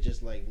that shit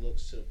just like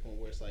looks to the point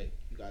where it's like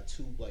you got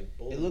two like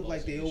bowling It look balls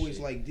like they and always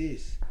shit. like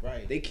this.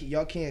 right.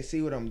 Y'all can't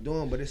see what I'm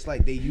doing, but it's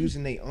like they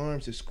using their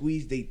arms to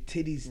squeeze their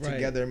titties Right.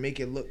 together and make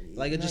it look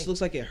like it just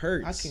looks like it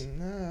hurts.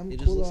 I'm It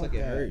just cool looks off like it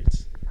that.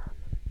 hurts.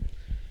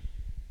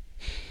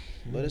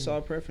 But it's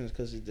all preference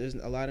because there's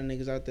a lot of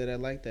niggas out there that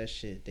like that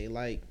shit. They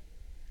like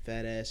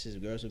fat asses,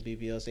 girls with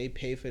BBLs. They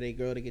pay for their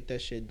girl to get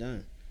that shit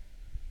done.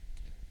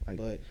 Like,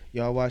 But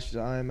Y'all watched the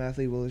I Am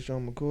Athlete with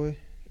Sean McCoy?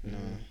 no,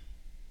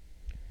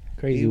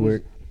 Crazy He was-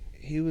 work.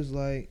 He was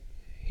like,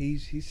 he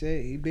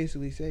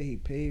basically said he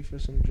paid for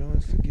some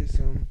joints to get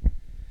some.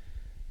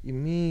 You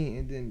mean?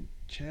 And then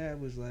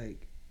Chad was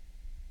like,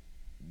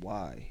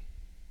 why?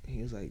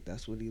 He was like,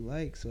 that's what he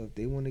likes. So if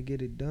they want to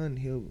get it done,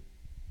 he'll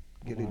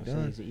get it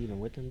done. Is it even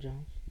with them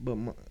Jones? But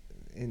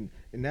and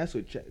that's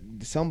what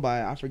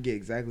somebody, I forget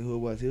exactly who it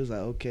was. He was like,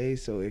 okay,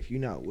 so if you're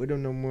not with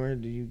them no more,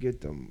 do you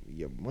get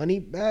your money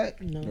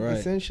back? No. Right.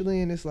 Essentially,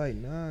 and it's like,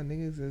 nah,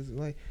 niggas is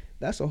like,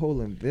 that's a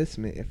whole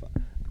investment.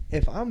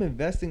 If I'm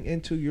investing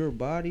into your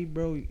body,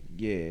 bro,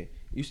 yeah,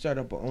 you start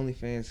up an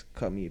OnlyFans,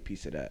 cut me a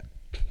piece of that.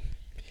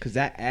 Cause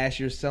that ass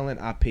you're selling,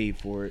 I paid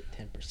for it.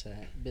 10%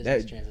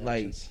 business That transactions.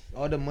 like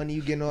all the money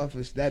you getting off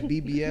is that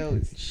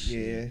BBL.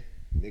 Yeah,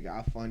 nigga,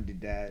 I funded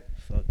that.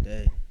 fuck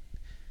that.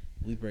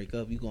 We break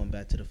up, you going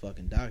back to the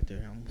fucking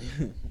doctor.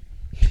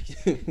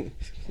 Gonna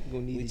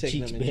need We the taking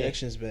cheeks them back.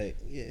 injections back.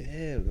 Yeah.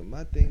 Yeah, but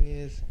my thing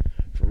is,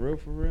 for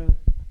real,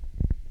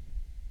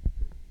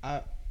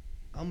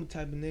 I'm the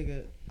type of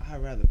nigga,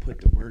 I'd rather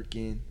put the work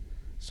in.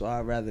 So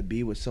I'd rather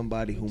be with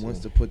somebody who wants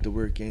to put the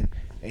work in.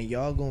 And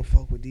y'all gonna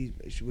fuck with these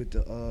with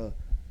the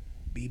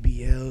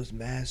BBLs,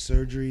 mass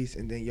surgeries,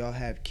 and then y'all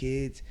have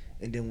kids,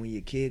 and then when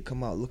your kid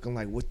come out looking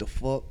like what the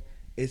fuck,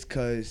 it's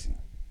cause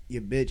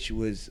your bitch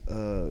was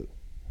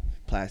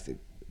plastic.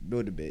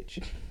 Build a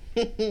bitch.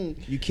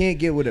 You can't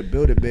get with a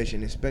build a bitch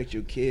and expect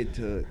your kid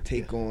to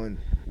take on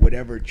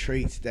whatever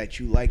traits that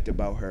you liked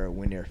about her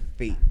when they're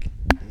fake.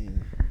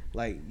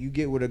 Like you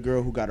get with a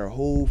girl who got her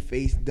whole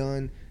face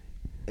done,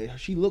 and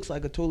she looks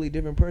like a totally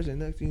different person.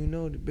 Next thing you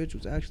know, the bitch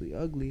was actually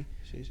ugly.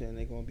 She saying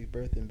they gonna be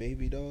birthing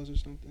baby dolls or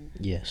something.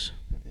 Yes.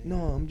 No,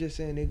 I'm just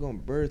saying they're gonna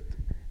birth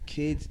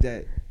kids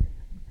that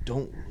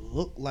don't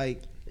look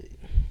like.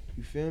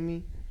 You feel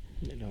me?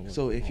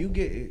 So if you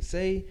get,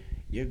 say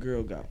your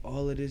girl got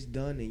all of this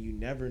done and you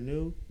never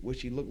knew what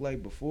she looked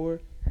like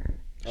before.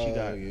 She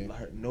got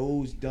her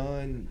nose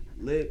done,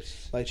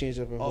 lips. Like change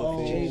up her Oh, whole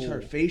face. change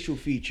her facial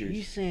features.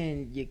 You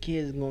saying your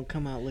kid's gonna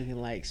come out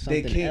looking like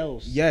They something can't.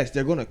 else? Yes,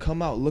 they're gonna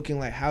come out looking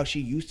like how she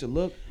used to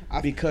look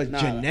because nah,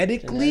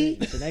 genetically,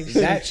 Genetics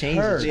that's change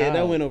the her. child. Yeah,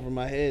 that went over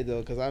my head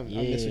though, cause I missed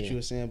what Yeah. you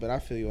were saying, but I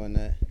feel you on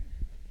that.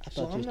 I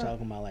thought you was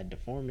talking about like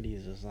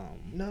deformities or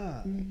something.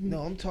 Nah,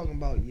 no, I'm talking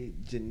about your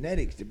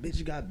genetics. The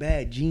bitch got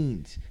bad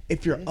genes.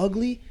 If you're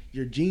ugly,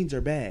 your genes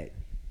are bad.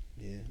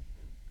 Yeah.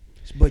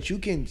 But you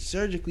can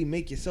surgically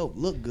make yourself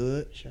look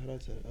good. Shout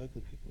out to the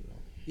ugly people though.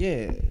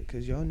 Yeah,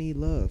 because y'all need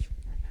love.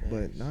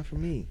 But not for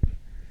me.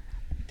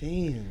 Damn,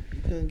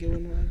 you couldn't get with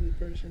an ugly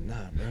person?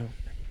 Nah, bro.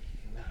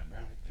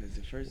 Because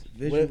the first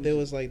visuals, what if they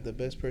was like the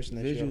best person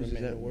that you ever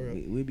met in the world?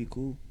 We'd be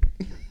cool.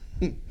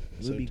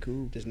 We'd be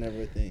cool. Just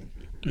never a thing.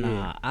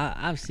 Nah,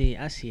 I've seen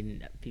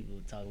people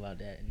talk about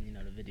that, and you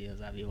know the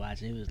videos I be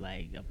watching. It was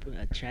like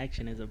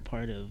attraction is a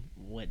part of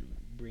what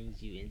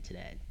brings you into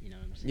that. You know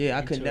what I'm saying?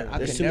 Yeah,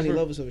 There's too many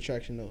levels of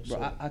attraction though. Bro,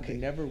 So I could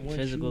never want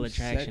physical you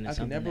attraction. I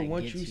could never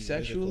want you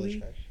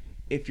sexually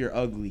if you're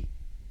ugly.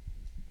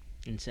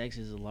 And sex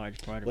is a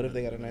large part of. What if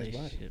they got a nice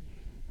body?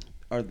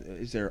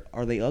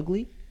 Are they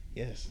ugly?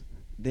 Yes.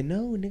 Then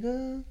no,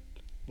 nigga.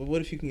 But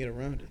what if you can get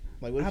around it?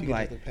 Like, what if I'd you be can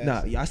like, just look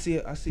past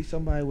it? I see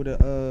somebody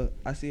with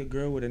I see a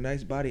girl with a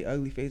nice body,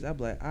 ugly face. I'd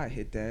be like, I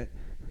hit that,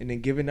 and then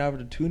given the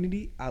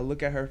opportunity, I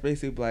look at her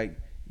face and be like,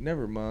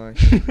 never mind.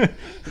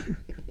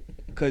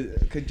 Cause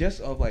just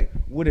of like,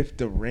 what if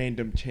the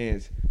random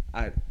chance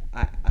I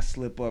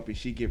slip up and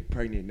she get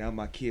pregnant? Now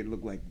my kid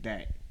look like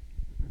that.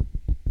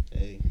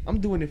 Hey, I'm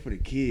doing it for the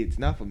kids,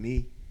 not for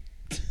me.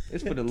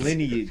 It's for the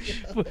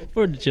lineage.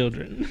 for the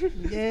children.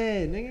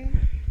 Yeah, nigga.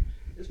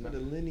 It's for the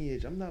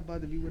lineage. I'm not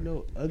about to be with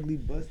no ugly,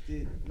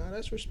 busted. nah,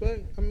 that's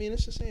respect. I mean,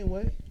 it's the same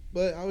way.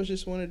 But I was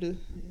just wanted to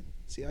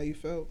see how you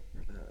felt.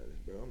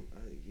 Bro,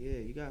 yeah,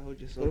 you gotta hold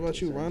yourself. What about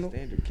to a you, certain Ronald?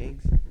 Standard,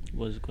 Kings.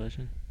 What was the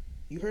question?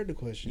 You heard the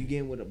question. You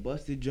getting with a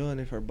busted joint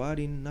if her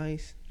body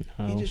nice?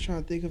 No, He just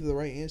trying to think of the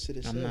right answer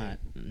to say. I'm not.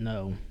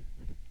 No.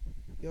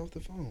 Get off the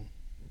phone.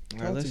 All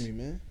Talk right, to me,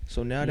 man.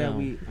 So now that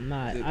we, I'm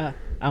not.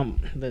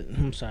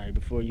 I'm sorry.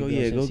 Before you go, go,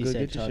 yeah, since go, he said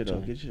get your talk shit to off.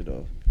 him. Get your shit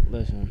off.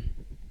 Listen.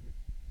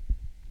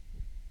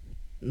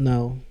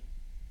 No,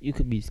 you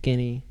could be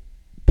skinny,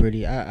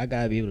 pretty. I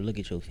gotta be able to look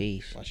at your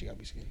face. Why she gotta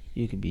be skinny?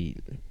 You could be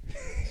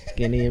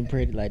skinny and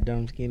pretty, like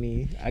dumb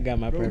skinny. I got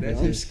my Bro, that's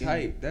preferences. his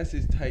type. That's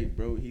his type,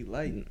 bro. He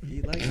like.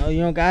 No,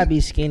 you don't gotta be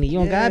skinny. You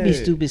don't gotta be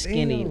Yeah, stupid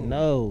skinny. damn.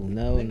 No.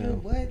 Nigga,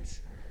 what?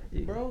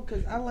 Bro,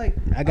 cause I like.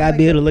 I gotta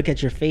be able to look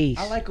at your face.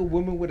 I like a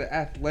woman with an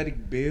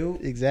athletic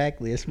build.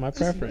 Exactly. It's my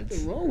preference.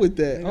 There's nothing wrong with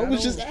that. Nigga, I I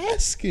was just don't-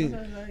 asking.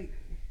 Like,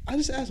 I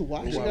just asked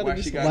why she gotta why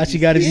be she skinny. Why she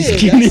gotta be Yeah,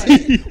 skinny?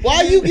 that's why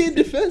are you getting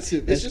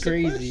defensive? That's It's just a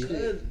crazy. question.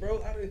 cause, bro,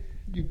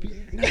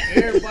 not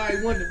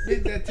everybody want the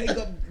bitch that take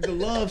up the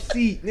love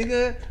seat,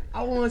 nigga.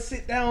 I want to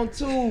sit down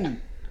too.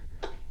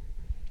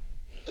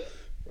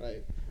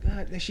 Right.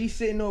 God, she's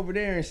sitting over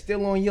there and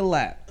still on your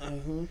lap.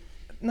 Uh-huh.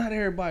 Not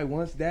everybody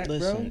wants that,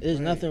 Listen, bro. there's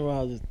nothing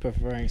wrong with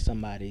preferring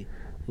somebody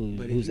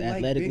But if who's you like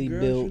athletically big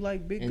girls, built you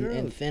like big and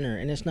girls. thinner.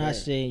 And it's not Right.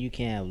 saying you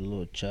can't have a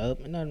little chub.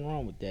 There's nothing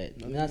wrong with that. I'm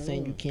Nothing not at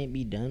saying you all. can't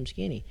be dumb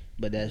skinny.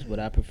 But that's what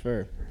I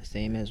prefer. The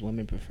same as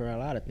women prefer a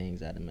lot of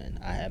things out of men.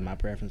 I have my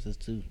preferences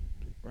too.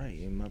 Right,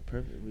 and your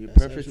That's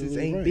preferences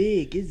absolutely ain't right.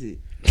 big, is it?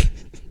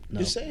 No.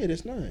 Just say it.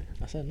 It's not.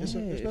 I said no.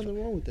 There's nothing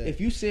wrong with that. If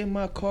you sit in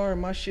my car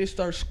and my shit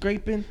starts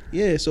scraping,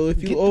 yeah. So if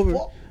get you the over,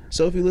 fuck-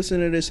 so if you listen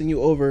to this and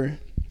you over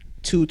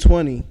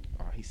 220,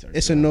 he started.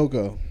 it's a no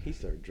go. He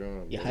started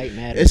drawing. Your bro. height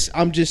matters. It's.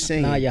 I'm just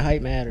saying. Nah, your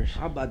height matters.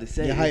 I'm about to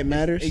say Your height it's-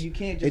 matters? You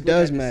can't just It look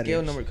does at the matter.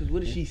 scale number because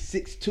what if she's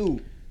 6'2"?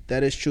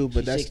 That is true,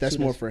 but She's that's 6'2",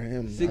 more that's for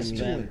him.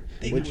 6'2". I mean,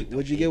 Think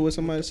would you get with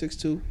somebody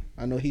 6'2"?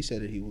 I know he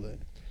said that he would.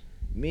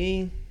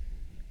 Me?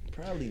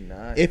 Probably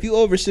not. If you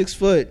over 6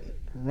 foot,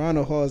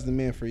 Ronald Hall is the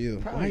man for you.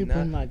 Why Probably are you not.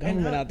 putting my And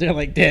government I- out there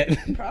like that?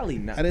 Probably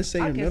not. I didn't say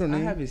your guess middle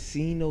name. I haven't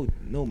seen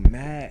no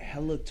mad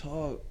hella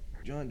talk.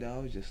 John Dow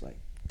was just like,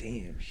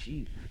 damn,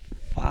 she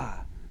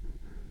fire.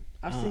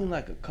 I've seen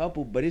like a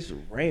couple, but it's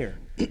rare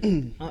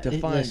to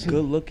find Listen,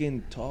 good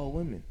looking tall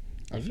women.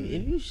 If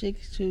you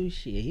 6'2",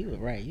 shit, he was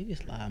right. You can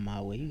slide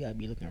my way. You gotta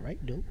be looking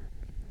right, dope.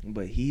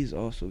 But he's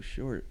also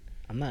short.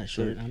 I'm not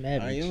short. I'm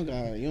average. You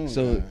don't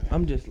So got-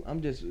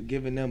 I'm just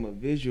giving them a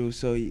visual.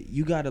 So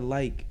you gotta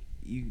like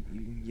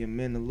your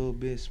men a little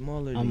bit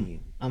smaller than you.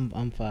 I'm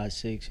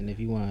 5'6", and if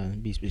you want to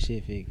be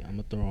specific, I'm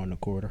gonna throw on a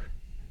quarter.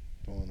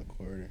 on a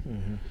quarter.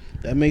 Mm-hmm.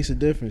 That makes a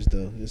difference,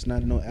 though. It's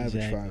not no average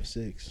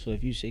Exactly. 5'6". So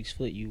if you 6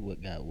 foot, you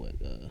got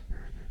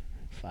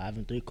 5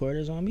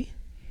 3/4 on me?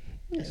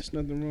 Yeah, there's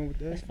nothing wrong with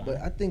That's that. fine.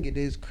 But I think it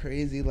is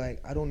crazy. Like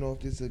I don't know if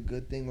this is a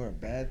good thing or a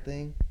bad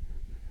thing.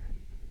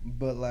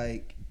 But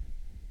like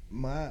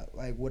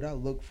what I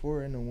look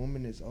for in a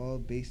woman is all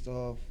based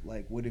off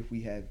like what if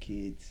we have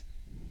kids?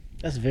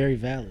 That's very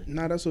valid.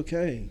 Nah, that's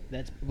okay.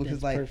 That's Because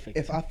that's like perfect.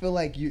 if I feel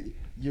like you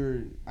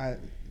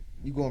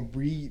gonna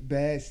breed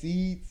bad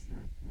seeds,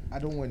 I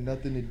don't want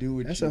nothing to do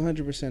with That's you.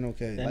 100%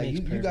 okay. That Like makes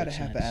you gotta perfect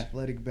have an sense.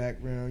 athletic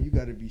background. You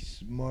gotta be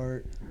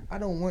smart. I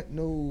don't want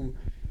no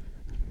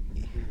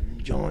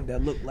John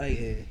that look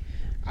like.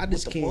 I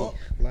just What the can't.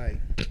 Like,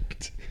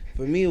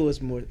 for me, it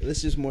was more.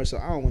 It's just more so.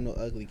 I don't want no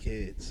ugly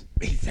kids.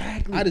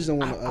 Exactly. I just don't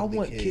want no I ugly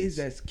want kids. kids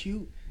that's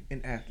cute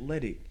and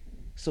athletic.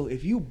 So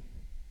if you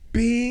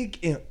big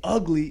and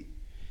ugly,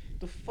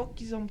 the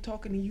fuck is I'm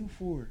talking to you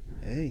for?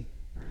 Hey,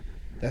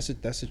 That's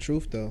the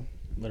truth though.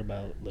 What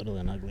about little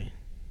and ugly?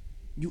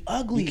 You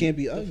ugly. You can't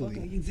be ugly.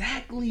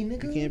 Exactly,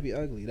 nigga. You can't be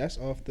ugly. That's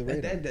off the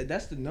radar.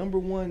 That's the number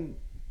one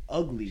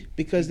ugly.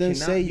 Because you then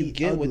say you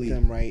get ugly. with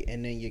them right,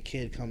 and then your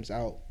kid comes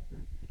out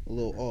a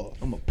little off.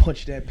 I'm gonna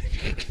punch that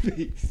bitch in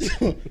the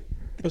face.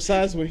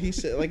 Besides when he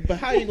said, like, but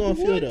how you gonna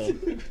feel though?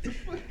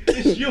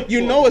 It's your You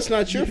fault. know it's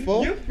not your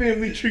fault. Your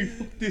family tree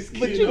fucked this kid.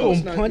 But you up.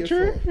 gonna Gonna punch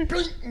her?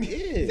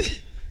 Yeah.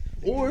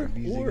 Or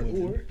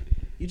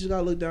you just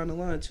gotta look down the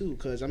line too,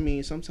 because I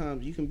mean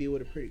sometimes you can be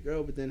with a pretty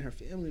girl, but then her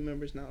family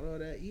members not all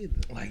that either.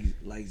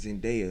 Like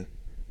Zendaya,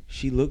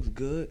 she looks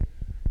good,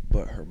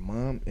 but her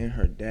mom and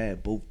her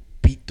dad both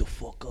beat the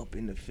fuck up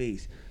in the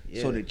face.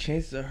 Yeah. So the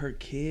chances of her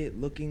kid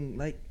looking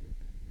like,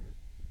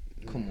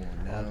 come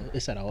on now,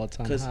 It's at an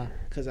all-time high.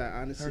 Because I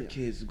honestly, her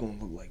kids is gonna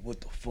look like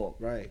what the fuck?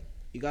 right.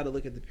 You got to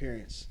look at the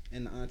parents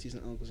and the aunties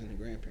and uncles and the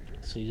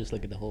grandparents. So you just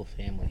look at the whole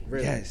family.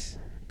 Really. Yes.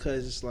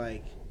 Because it's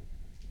like,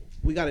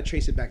 we got to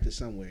trace it back to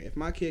somewhere. If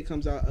my kid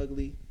comes out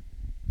ugly,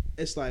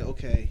 it's like,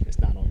 okay, It's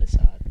not on this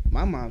side.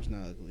 my mom's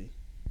not ugly.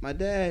 My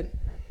dad,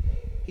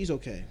 he's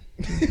okay.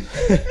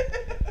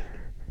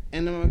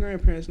 And then my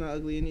grandparents not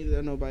ugly, and neither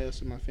are nobody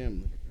else in my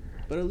family.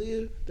 But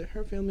Aaliyah,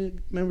 her family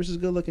members is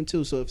good looking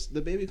too. So if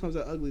the baby comes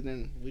out ugly,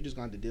 then we just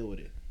going to deal with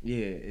it.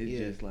 Yeah, it's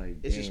just like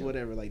It's damn. just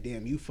whatever. Like,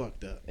 damn, you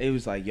fucked up. It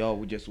was like y'all,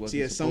 we just wasn't. See,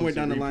 yeah, supposed somewhere to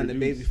down the line, the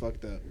baby reproduce.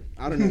 fucked up.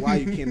 I don't know why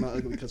you came out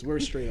ugly, because we're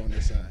straight on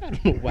this I side.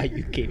 don't know why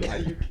you came Why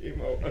out. you came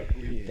out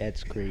ugly? Yeah.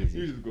 That's You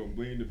crazy. just gonna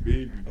blame the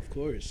baby. Of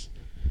course.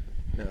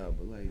 Nah,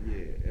 but like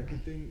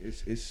everything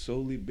is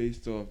solely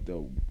based off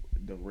the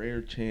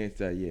rare chance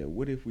that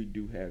what if we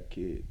do have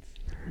kids?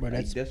 Bro,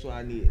 Like, that's what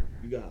I need.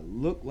 You gotta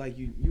look like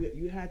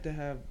you had to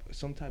have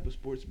some type of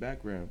sports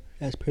background.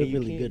 that's And you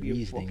perfectly can't good be a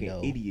reasoning fucking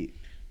though. idiot.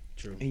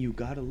 True. And you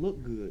gotta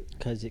look good.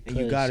 Cause And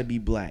you gotta be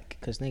black.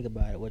 Cause think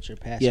about it. What you're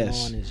passing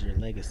Yes. on is your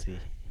legacy.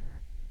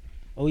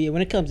 Oh yeah,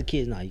 when it comes to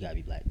kids, you gotta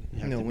be black. You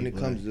have No, to when be it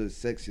black. comes to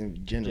sex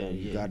in general,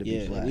 you Yeah, gotta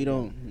Yeah, be black. we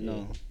don't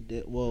know.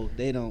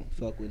 They don't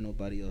fuck with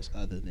nobody else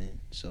other than,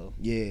 so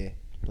Yeah,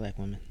 Black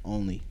women.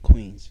 only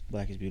queens.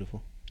 Black is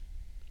beautiful.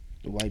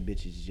 the white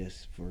bitch is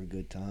just for a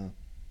good time.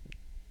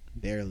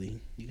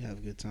 Barely. You can have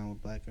a good time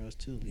with black girls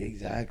too.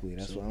 Exactly.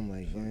 That's So, what I'm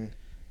like. fuck. Man.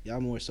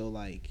 Y'all more so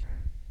like,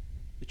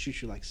 they treat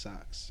you like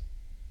socks.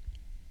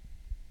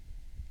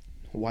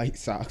 White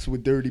socks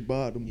with dirty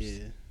bottoms.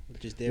 Yeah.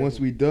 Just there. Once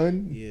we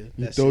done, Yeah.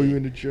 we That's throw it. you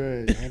in the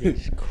trash. That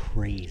is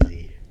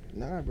crazy.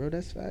 Nah, bro,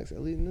 that's facts.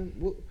 At least,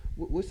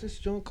 what's this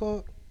joint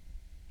called?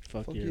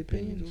 Fuck your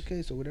opinions.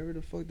 Okay, so whatever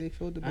the fuck they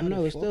felt about I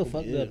know it, it's still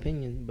fuck yeah. the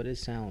opinion, but it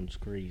sounds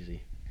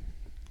crazy.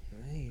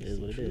 Hey, It it's is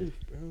the what it truth,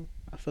 bro.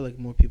 I feel like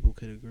more people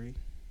could agree.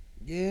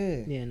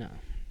 Yeah. Yeah, no.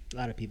 A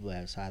lot of people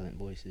have silent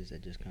voices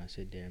that just kind of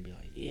sit there and be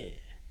like, yeah.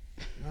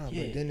 Nah,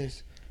 Yeah. but then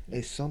it's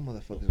some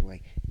motherfuckers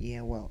like,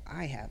 yeah, well,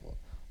 I have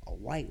a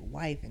white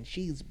wife and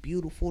she's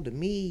beautiful to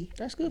me.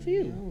 That's good for I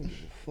you. don't give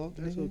a fuck.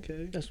 That's nigga.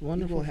 okay. That's You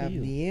wonderful gonna for have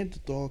you.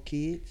 Neanderthal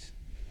kids.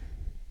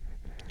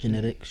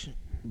 Genetics.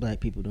 Black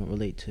people don't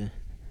relate to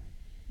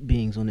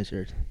beings on this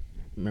earth.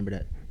 Remember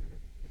that.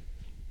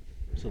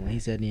 So when he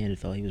said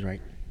Neanderthal, he was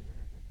right.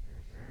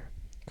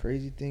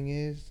 Crazy thing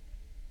is,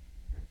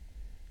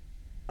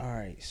 all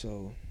right,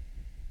 so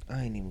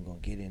I ain't even gonna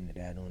get into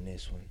that on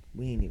this one.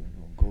 We ain't even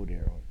gonna go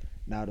there on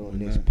not on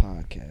We're this not.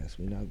 podcast.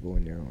 We're not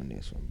going there on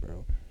this one,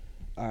 bro.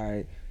 All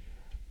right,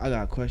 I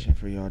got a question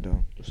for y'all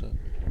though. What's up?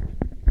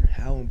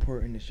 How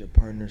important is your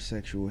partner's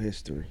sexual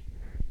history?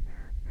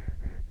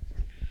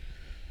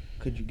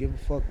 Could you give a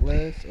fuck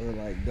less, or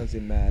like does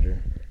it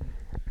matter?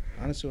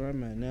 Honestly, where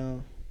I'm at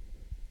now,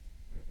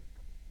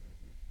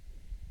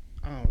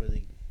 I don't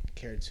really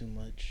care too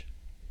much.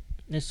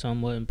 It's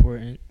somewhat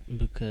important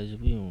because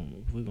if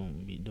we're gonna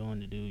be doing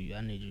the do,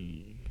 I need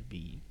you to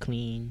be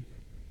clean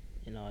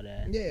and all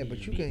that. Yeah, need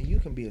but to you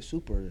can be a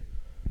super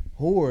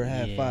whore,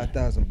 have Yeah.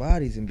 5,000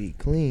 bodies and be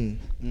clean.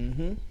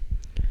 Mm-hmm.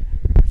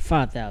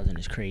 5,000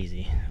 is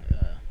crazy.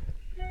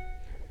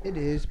 It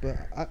is, but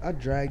I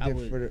dragged I it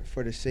would-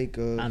 for the sake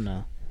of. I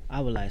know. I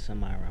would like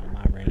somebody around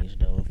my range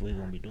though. If we're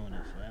gonna be doing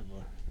it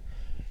forever.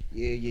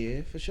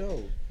 Yeah, for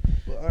sure.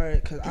 But all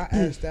right, cause I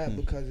asked that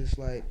because it's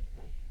like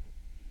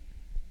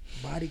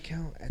body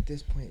count at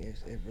this point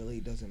it really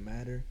doesn't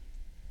matter.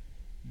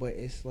 But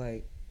it's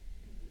like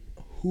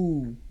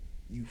who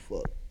you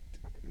fucked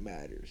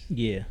matters.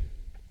 Yeah.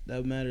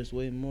 That matters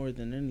way more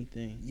than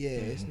anything. Yeah,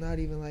 it's not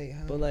even like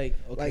how. But like,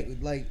 okay,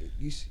 like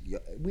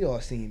we all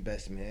seen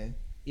Best Man.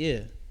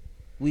 yeah,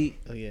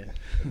 yeah.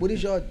 What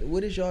is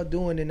y'all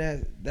doing in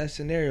that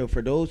scenario?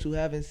 For those who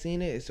haven't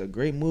seen it, it's a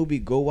great movie.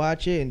 Go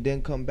watch it and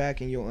then come back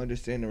and you'll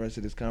understand the rest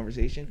of this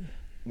conversation.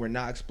 We're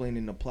not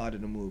explaining the plot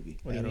of the movie.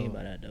 What do you At mean all.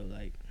 by that though?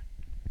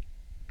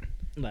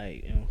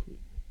 Like, you know,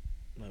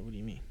 like what do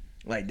you mean?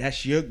 Like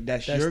that's your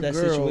That's girl that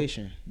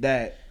situation.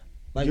 that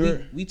Like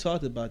you're- we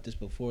talked about this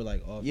before,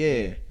 like off. yeah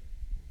air.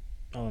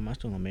 Oh, am I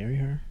still gonna marry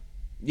her?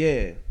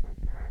 yeah.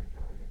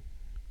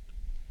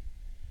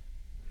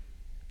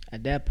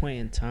 At that point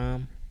in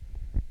time,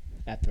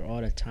 after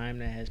all the time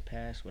that has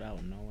passed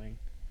without knowing,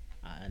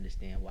 I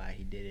understand why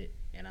he did it,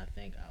 and I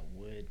think I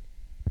would,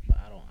 but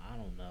I I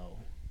don't know.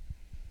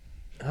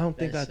 I don't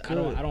think I could.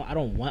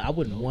 I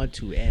wouldn't want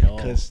to at all.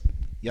 Cause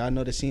y'all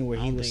know the scene where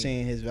he was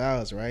saying his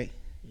vows, right?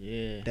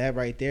 Yeah. That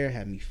right there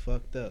had me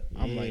fucked up.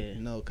 Yeah. I'm like,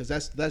 no, cause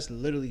that's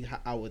literally how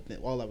I would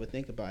all I would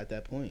think about at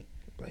that point.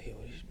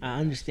 I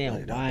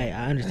understand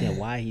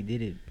why he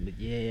did it, but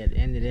yeah, at the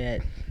end of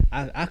that,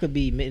 I could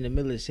be in the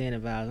middle of saying a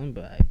vows. I'm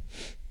like,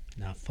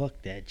 nah,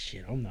 fuck that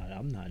shit. I'm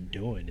not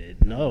doing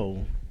it.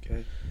 No.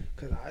 Okay.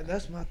 Cause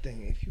that's my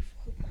thing. If you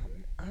fuck my,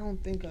 I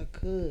don't think I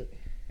could.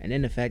 And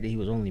then the fact that he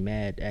was only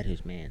mad at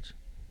his man's.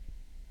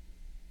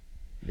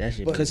 That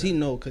shit. Because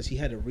he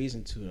had a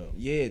reason to though.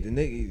 Yeah, the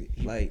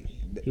nigga like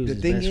the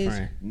thing is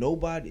friend.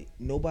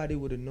 nobody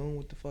would have known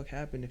what the fuck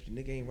happened if the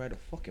nigga ain't write a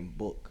fucking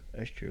book.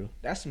 That's true.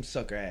 That's some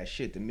sucker ass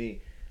shit to me.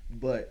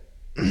 But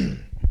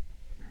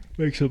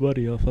make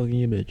somebody a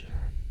fucking image.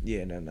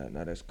 Yeah,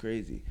 no, that's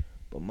crazy.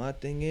 But my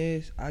thing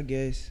is, I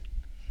guess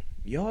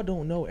y'all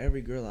don't know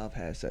every girl I've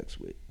had sex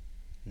with.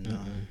 No.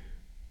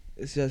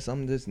 It's just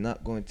I'm just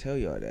not going to tell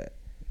y'all that.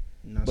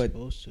 Not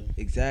supposed to.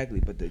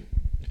 Exactly, but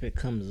if it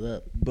comes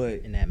up,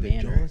 but in that the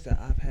manner, Jones that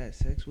I've had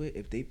sex with,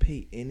 if they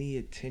pay any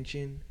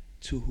attention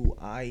to who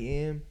I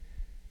am,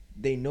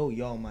 they know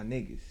y'all my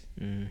niggas.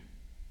 Mm.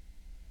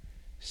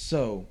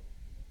 So,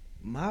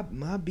 my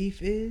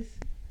beef is,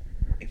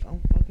 if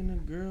I'm fucking a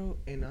girl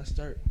and I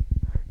start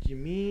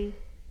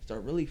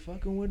really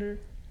fucking with her,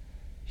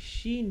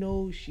 she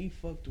knows she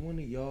fucked one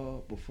of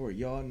y'all before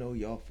y'all know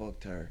y'all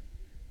fucked her.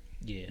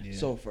 Yeah.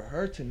 So for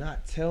her to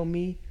not tell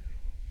me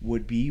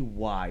would be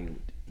wild.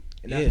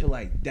 And I feel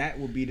like that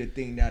would be the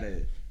thing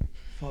that'd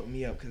fuck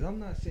me up. Because I'm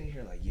not sitting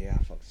here like, yeah,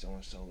 I fucked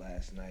so-and-so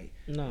last night.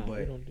 No, but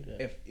we don't do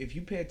that. If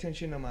you pay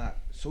attention to my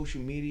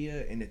social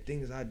media and the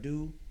things I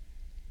do,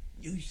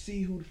 you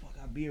see who the fuck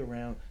I be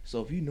around.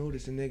 So if you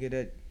notice a nigga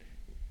that,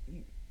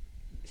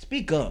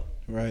 speak up.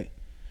 Right.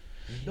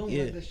 Don't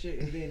let the shit,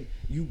 and then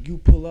you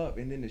pull up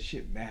and then the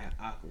shit mad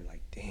awkward.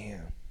 Like,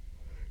 damn.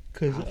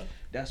 Cause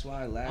that's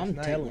why last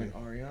night when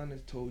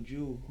Ariana told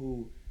you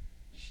who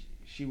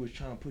she was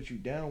trying to put you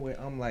down with,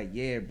 I'm like,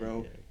 yeah,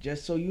 bro.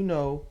 Just so you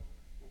know,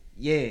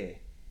 yeah.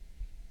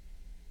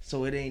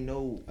 So it ain't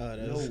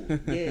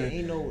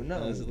ain't no.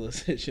 That was a little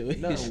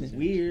situation. Nothing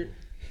weird.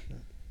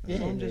 Yeah,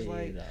 so I'm just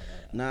like,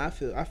 nah. I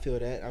feel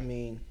that. I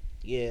mean,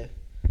 yeah,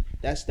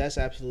 that's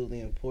absolutely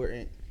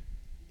important.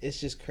 It's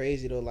just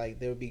crazy though. Like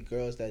there would be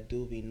girls that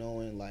do be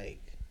knowing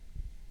like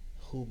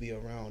who be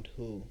around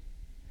who.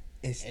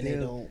 And they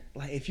don't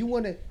like if you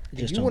wanna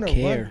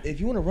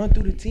run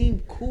through the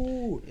team,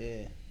 cool.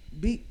 Yeah.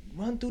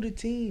 Run through the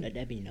team. Let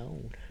that be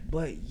known.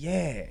 But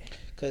yeah.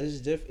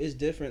 Cause it's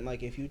different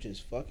like if you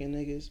just fucking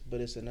niggas,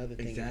 but it's another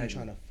thing if you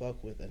trying to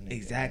fuck with a nigga.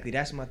 Exactly,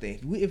 that's my thing.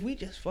 If we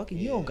just fucking,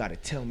 you don't gotta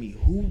tell me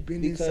who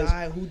been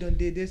inside, who done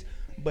did this.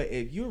 But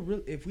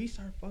if we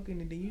start fucking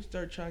and then you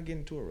start trying to get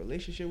into a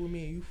relationship with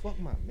me and you fuck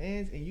my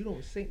mans and you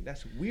don't think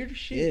that's weird as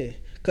shit. Yeah.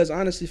 Cause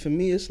honestly for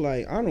me it's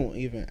like I don't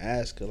even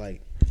ask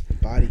like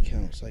body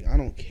counts. Like I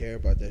don't care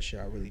about that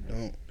shit. I really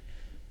don't.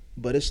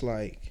 But it's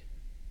like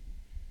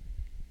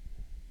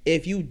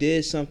if you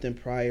did something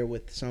prior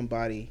with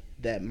somebody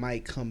that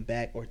might come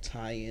back or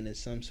tie in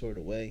some sort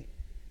of way,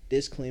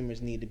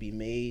 disclaimers need to be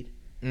made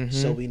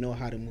so we know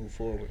how to move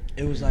forward.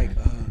 It was like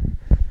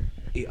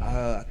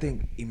I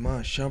think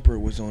Iman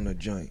Shumpert was on a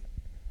joint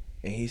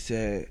and he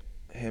said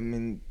him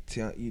and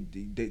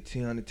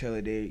Tiana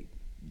Taylor, they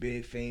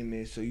big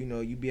famous, so you know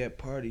you be at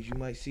parties, you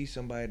might see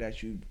somebody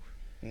that you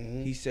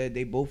he said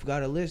they both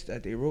got a list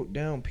that they wrote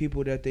down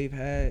people that they've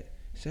had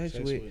sex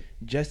with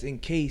just in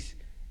case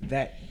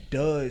that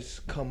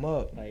does come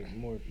up. Like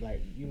more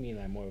like you mean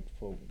like more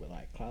for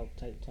like clout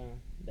type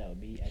time that would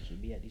be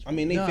at these. I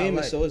mean they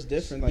famous, so it's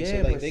different. Like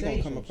so like they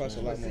gonna come across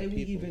a lot more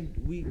people.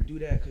 We do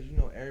that because you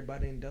know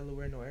everybody in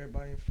Delaware know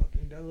everybody in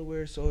fucking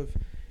Delaware. So if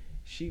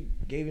she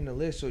gave in the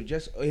list, so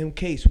just in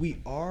case we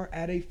are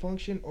at a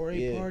function or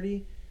a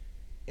party,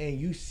 and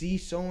you see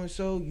so and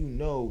so, you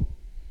know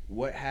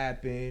what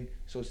happened.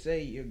 So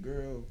say your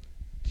girl,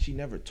 she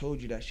never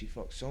told you that she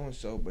fucked so and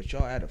so, but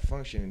y'all at a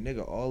function, and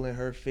nigga all in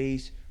her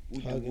face.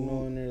 Hugging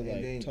on her,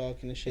 like then,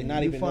 talking and shit. And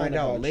not you even find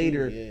out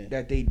later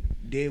that they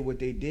did what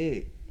they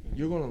did.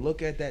 You're gonna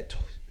look at that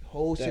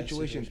whole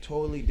situation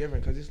totally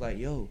different because it's like,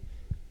 yo,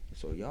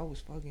 so y'all was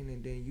fucking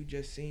and then you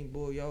just seen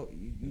boy, y'all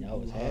you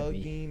hugged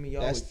him and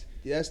y'all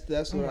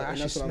that's what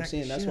I'm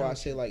saying. That's why I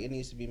say like it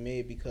needs to be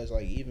made because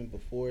like even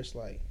before it's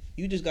like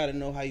you just got to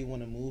know how you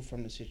want to move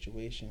from the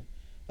situation.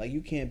 Like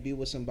you can't be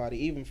with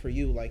somebody even for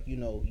you like you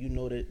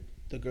know that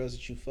the girls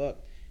that you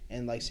fucked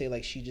and like say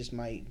like she just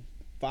might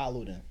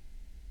follow them.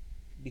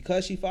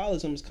 Because she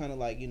follows him, it's kind of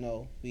like, you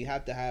know, we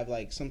have to have,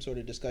 like, some sort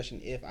of discussion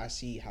if I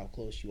see how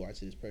close you are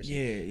to this person.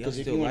 Yeah, because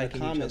if you want to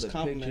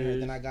compliment her,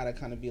 then I got to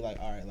kind of be like,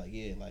 all right, like,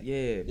 this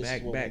back,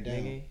 is what we're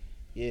doing.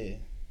 Yeah.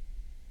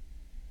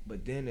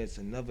 But then it's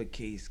another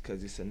case,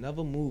 because it's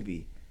another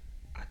movie.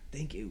 I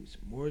think it was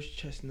Morris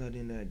Chestnut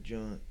in that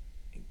joint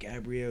and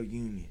Gabrielle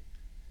Union.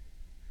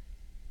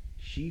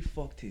 She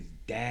fucked his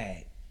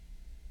dad.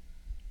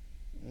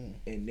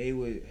 And they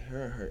were,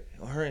 her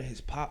and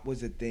his pop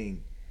was a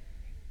thing.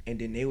 and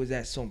then they was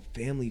at some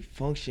family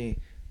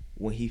function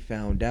when he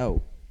found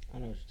out. I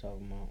know what you're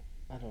talking about.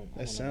 I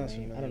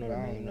don't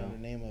know the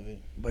name of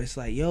it. But it's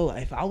like, yo,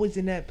 if I was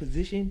in that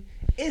position,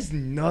 it's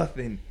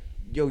nothing.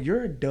 Yo,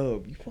 you're a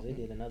dub. They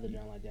did another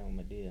job like that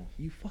with Madea.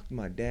 You fucked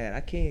my dad.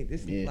 I can't.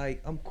 This is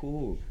like, I'm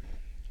cool.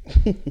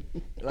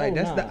 Like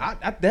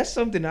that's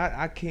something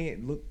I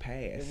can't look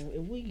past.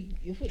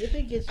 If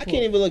it gets, I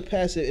can't even look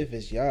past it if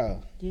it's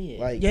y'all. Yeah,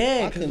 like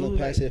I can look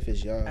past it if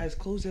it's y'all. As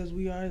close as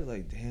we are, it's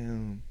like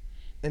damn.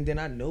 And then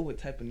I know what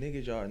type of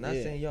niggas y'all are. Not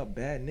saying y'all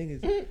bad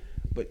niggas,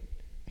 but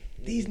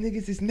these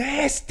niggas is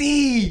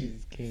nasty.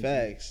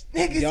 Facts.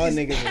 Niggas y'all is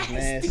niggas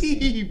nasty,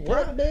 is nasty,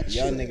 bro.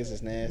 Y'all niggas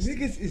is nasty.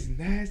 Niggas is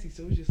nasty.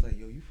 So it's just like,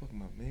 yo, you fucking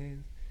my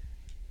man.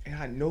 And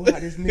I know how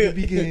this nigga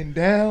be getting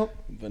down.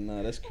 But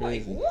nah, that's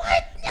crazy. Like,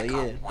 what? But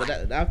yeah,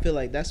 but I feel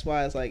like that's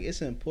why it's like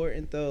it's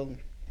important though.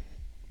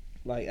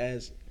 Like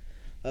as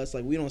us,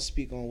 like we don't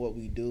speak on what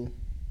we do,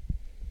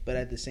 but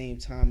at the same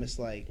time, it's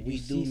like we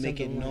do make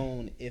it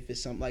known if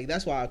it's something like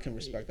that's why I can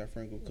respect our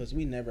friend group because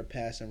we never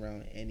pass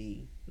around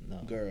any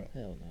girl.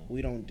 Hell no.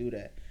 We don't do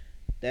that.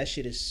 That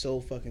shit is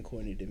so fucking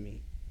corny to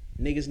me.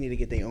 Niggas need to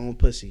get their own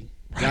pussy.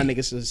 Right. Y'all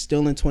niggas are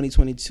still in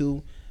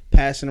 2022.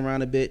 Passing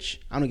around a bitch,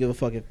 I don't give a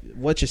fuck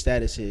what your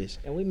status is.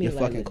 And we mean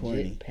you're like fucking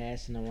corny.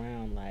 Passing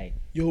around like,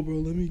 yo, bro,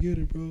 let me get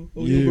it, bro.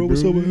 Oh, yeah, bro,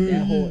 what's up with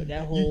her?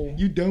 That whole,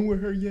 you done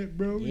with her yet,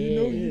 bro?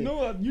 Yeah.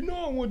 You know,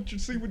 I want you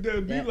to see what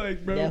that be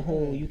like, bro. That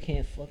whole you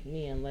can't fuck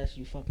me unless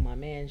you fuck my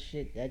man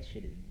shit. That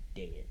shit is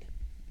dead.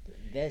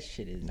 That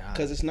shit is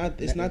because it's not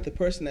the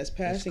person that's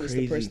passing, it's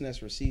the person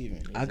that's receiving.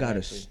 Exactly. I got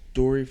a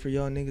story for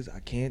y'all niggas. I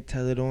can't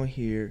tell it on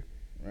here.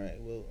 Right.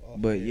 Well,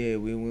 but yeah,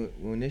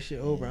 when this shit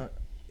over,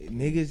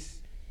 niggas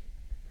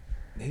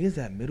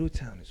at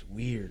Middletown is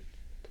weird.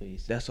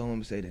 Please. That's all I'm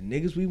gonna say. The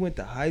niggas we went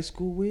to high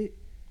school with,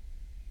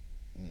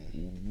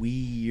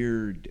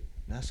 weird.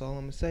 That's all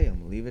I'm gonna say. I'm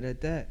gonna leave it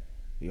at that.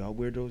 Y'all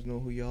weirdos know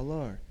who y'all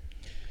are.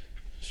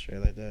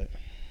 Straight like that.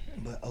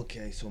 But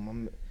okay, so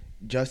my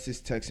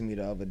Justice texted me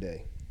the other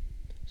day.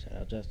 Shout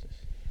out Justice.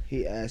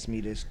 He asked me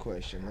this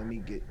question. Let me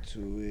get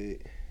to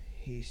it.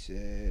 He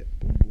said,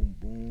 boom, boom,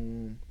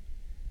 boom.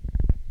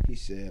 He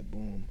said,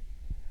 boom.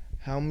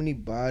 How many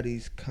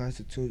bodies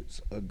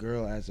constitutes a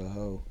girl as a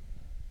hoe?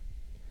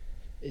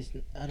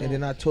 And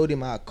then I told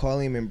him I'd call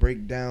him and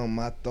break down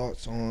my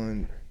thoughts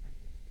on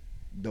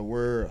the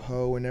word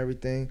hoe and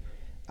everything.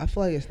 I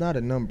feel like it's not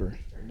a number.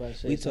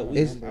 We talked about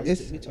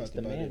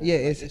it. Yeah,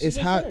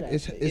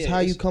 it's how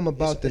you come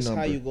about the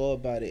number. It's how you go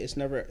about it. It's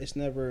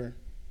never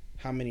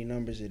how many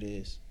numbers it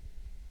is.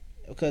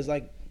 Because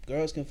like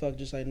girls can fuck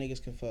just like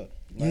niggas can fuck.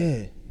 Like,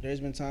 yeah. There's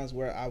been times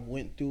where I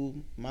went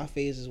through my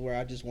phases where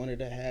I just wanted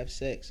to have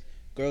sex.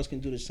 Girls can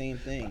do the same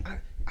thing.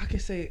 I can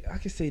say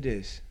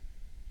this.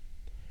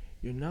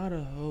 You're not a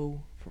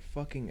hoe for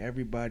fucking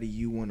everybody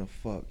you want to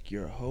fuck.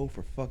 You're a hoe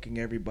for fucking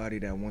everybody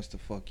that wants to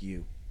fuck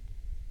you.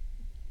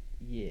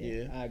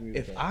 Yeah. I agree with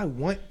if that.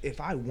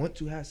 If I want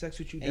to have sex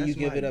with you, and that's you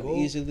give it up goal.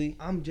 Easily,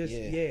 I'm just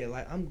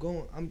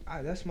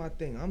that's my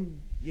thing.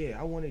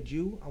 I wanted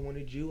you.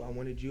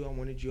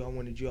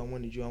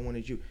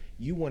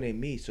 You wanted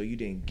me, so you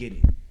didn't get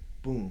it.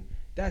 Boom.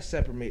 That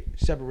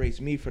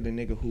separates me from the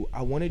nigga who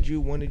I wanted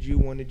you.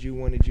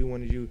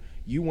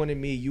 You wanted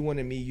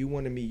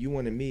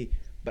me.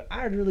 But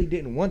I really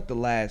didn't want the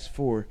last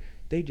four.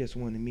 They just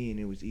wanted me, and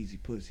it was easy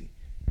pussy.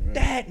 Right.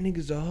 That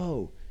nigga's a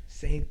hoe.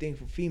 Same thing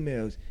for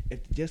females.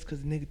 If just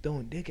because a nigga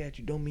throwing dick at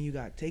you don't mean you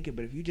gotta take it.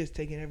 But if you just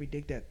taking every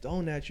dick that's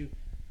thrown at you,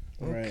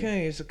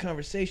 okay, it's a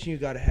conversation you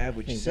gotta have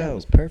with yourself. That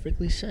was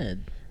perfectly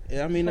said.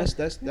 Yeah, I mean that's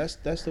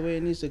the way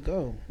it needs to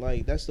go.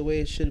 Like that's the way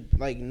it should.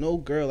 Like no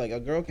girl, like a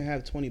girl can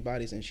have 20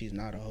 bodies and she's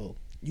not a hoe.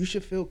 You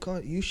should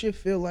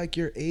feel like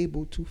you're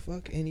able to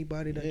fuck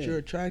anybody that you're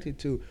attracted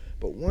to.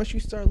 But once you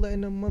start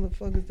letting them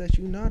motherfuckers that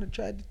you're not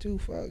attracted to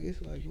fuck,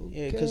 it's like okay.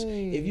 Yeah, because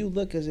if you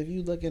look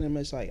at him,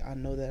 it's like I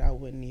know that I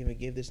wouldn't even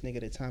give this nigga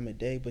the time of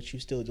day, but you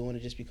still doing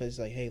it just because it's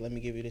like, hey, let me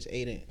give you this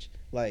 8-inch.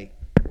 Like,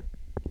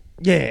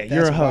 yeah,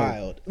 you're a hoe.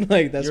 Wild.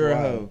 Like that's you're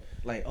wild. A hoe.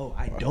 Like, oh,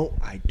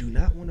 I do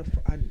not want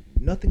to.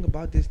 Nothing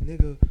about this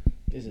nigga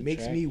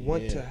makes me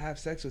want to have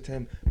sex with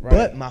him. Right.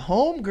 But my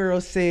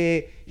homegirl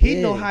said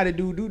he know how to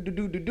do.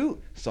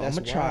 So I'm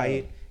gonna try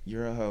it.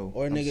 You're a hoe.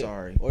 Or nigga,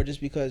 sorry. Or just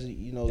because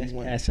you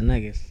want. That's a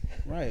niggas.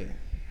 Right.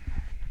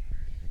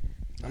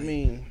 I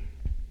mean,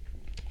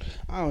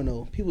 I don't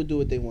know. People do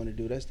what they want to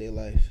do. That's their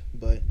life.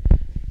 But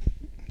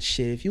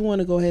shit, if you want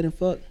to go ahead and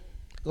fuck,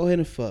 go ahead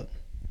and fuck.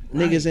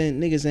 Right.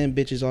 Niggas and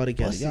bitches all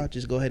together. Y'all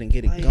just go ahead and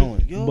get it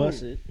going. Yo,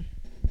 bust it.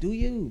 Do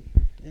you?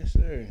 Yes,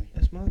 sir.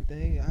 That's my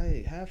thing.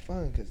 I have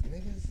fun because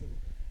niggas.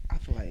 I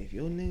feel like if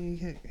your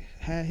nigga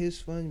had his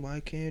fun,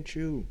 why can't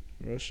you?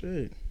 Real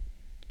shit.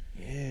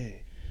 Yeah,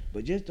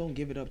 but just don't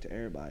give it up to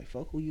everybody.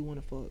 Fuck who you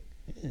want to fuck.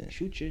 Yeah.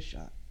 Shoot your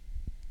shot.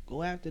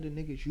 Go after the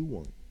niggas you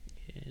want.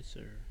 Yes,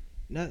 sir.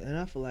 And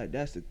I feel like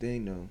that's the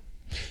thing though.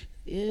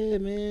 Yeah,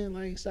 man.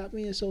 Like stop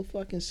being so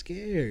fucking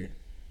scared.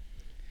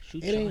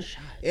 Shoot your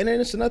shot. And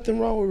there's nothing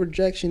wrong with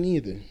rejection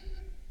either.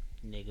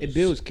 Niggas. It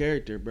builds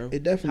character, bro.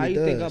 It definitely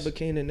does. How you think I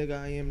became the nigga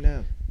I am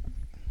now?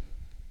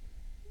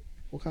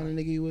 What kind of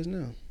nigga you is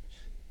now?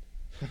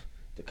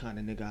 The kind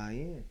of nigga I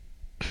am.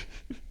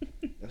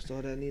 That's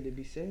all that need to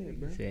be said,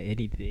 bro. Say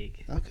anything.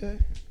 Okay.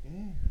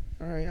 Yeah.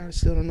 All right. I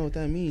still don't know what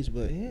that means,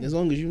 but Yeah. as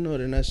long as you know,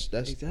 then that's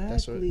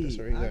Exactly.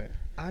 where you got.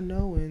 I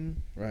know,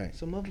 and Right.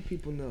 some other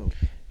people know.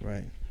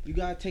 Right. You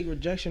gotta take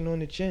rejection on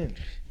the chin.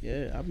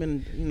 Yeah. I've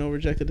been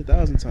rejected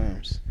 1,000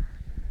 times,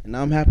 and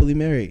now I'm happily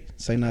married.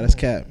 Say no, that's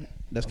cap.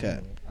 That's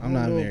cap. I'm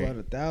not I don't know married. about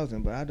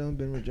 1,000, but I done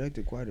been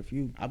rejected quite a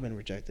few. I've been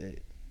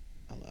rejected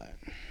a lot.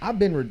 I've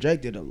been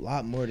rejected a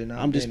lot more than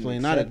I'm just been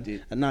playing.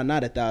 accepted. Not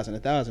 1,000.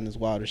 1,000 is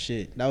wild as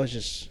shit. That was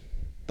just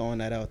throwing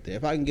that out there.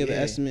 If I can give an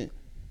Yeah. estimate,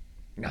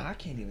 Nah, I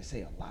can't even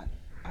say a lot.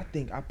 I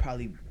think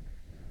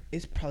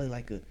it's probably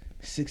like a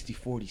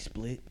 60-40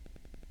 split.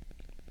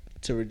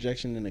 to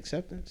rejection and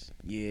acceptance.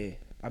 Yeah,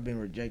 I've been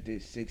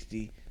rejected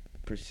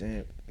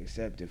 60%,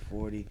 accepted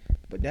 40.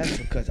 But that's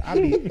because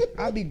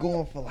I be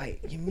going for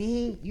like, you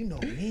know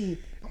me.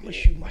 I'm gonna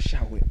shoot my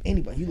shot with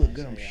anybody. You look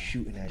good, I'm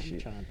shooting that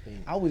shit.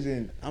 I was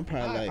in. I'm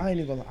probably I ain't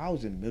even gonna lie, I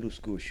was in middle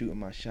school shooting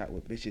my shot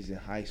with bitches in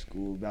high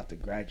school about to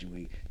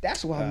graduate.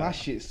 That's why my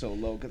shit's so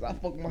low, cause I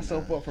fucked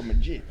myself up from a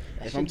jit.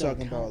 If I'm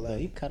talking about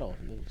like, you cut off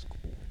middle school.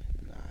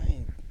 nah,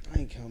 I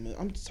ain't coming.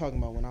 I'm just talking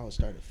about when I was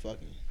started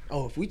fucking.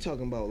 Oh, if we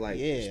talking about like,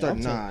 Yeah,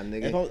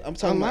 nigga. If I'm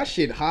talking my about,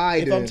 shit high.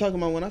 if then. I'm talking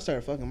about when I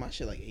started fucking, my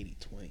shit like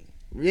 80-20.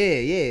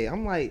 Yeah.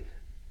 I'm like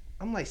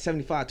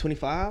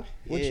 75-25.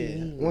 What you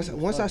mean? Once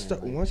I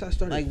started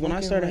Like when I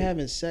fucking, started like,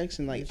 having sex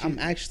and like shit- I'm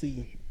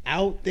actually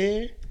out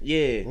there,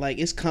 yeah. like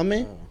it's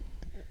coming.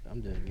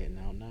 I'm just getting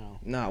out now.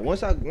 Nah,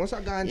 once I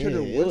got into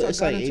the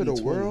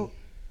world,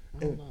 I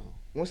don't know.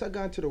 once I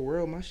got into the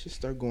world, my shit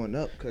started going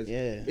up because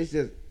Yeah. it's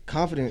just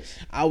confidence.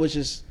 I was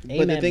just, but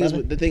Amen, the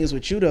brother. thing is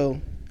with you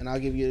though, and I'll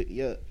give you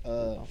your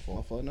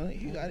my fault. No,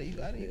 you got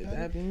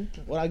it.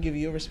 What I'll give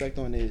you your respect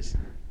on is,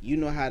 you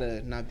know how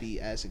to not be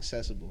as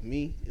accessible.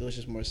 Me, it was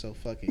just more so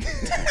fucking.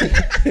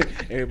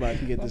 Everybody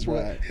can get this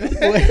ride.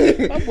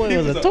 My boy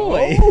was a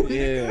toy.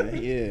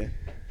 Yeah.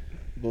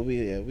 But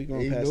we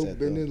going Ain't past no that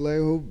business though. like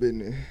whole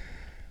business.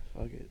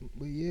 Fuck it.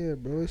 But yeah,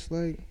 bro, it's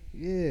like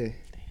yeah. Damn,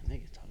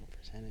 niggas talking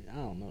percentage. I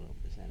don't know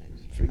the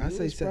percentage. For I you,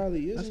 say it's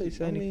probably I say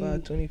isn't.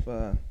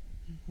 75-25.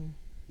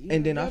 You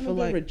And then I haven't feel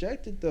been like-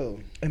 rejected though.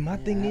 And my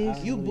thing I is,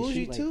 don't you really bougie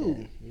shoot like too.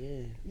 that.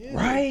 Yeah. Yeah.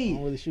 right? I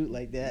don't really shoot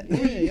like that. Yeah,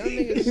 y'all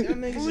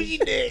niggas Bougie is,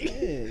 dick.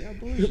 yeah, y'all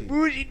bougie.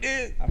 Bougie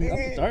dick.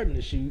 I'm starting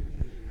to shoot.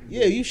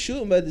 Yeah, you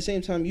shooting, but at the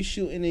same time, you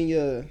shooting in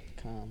your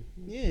Calm.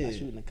 yeah. I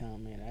shoot in the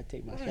calm manner. I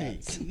take my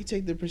Right. shots You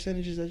take the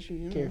percentages that you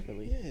know.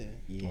 carefully. Yeah.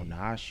 Yeah. Oh,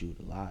 nah, I shoot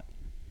a lot.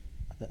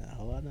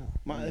 Oh, I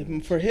know.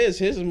 For his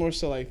is more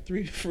so like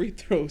 3 free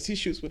throws. He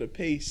shoots with a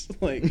pace.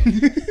 Like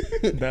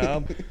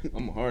Nah,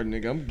 I'm a hard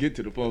nigga. I'm get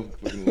to the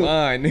fucking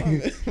line, my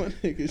nigga.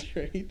 nigga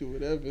straight. He do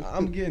whatever.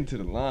 I'm getting to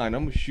the line.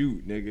 I'm gonna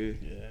shoot, nigga.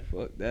 Yeah.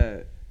 Fuck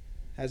that.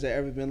 Has there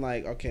ever been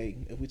like, okay,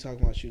 if we talk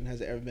about shooting, has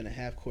there ever been a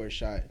half court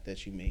shot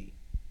that you made?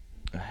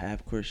 A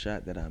half court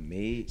shot that I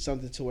made.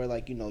 Something to where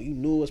like, you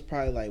knew it was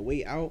probably like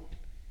way out.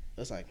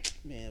 It's like,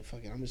 man,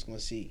 fuck it, I'm just gonna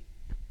see.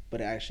 But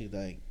it actually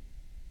like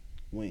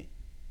went.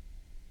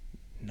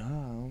 Nah, I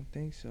don't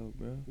think so,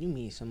 bro. You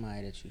mean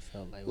somebody that you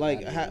felt like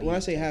When I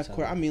say half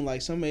court, I mean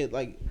like somebody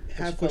like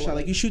half you court felt shot. Like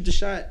like- you shoot the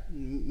shot,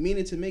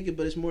 meaning to make it,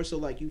 but it's more so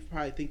like you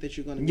probably think that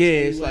you're gonna. miss Yeah,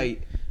 it's anyway.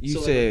 like you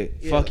So, said,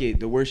 yeah. fuck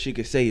it. The worst she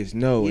could say is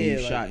no, and you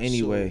like, shot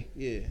anyway. So,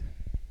 yeah.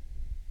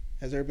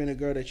 Has there been a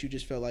girl that you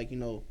just felt like,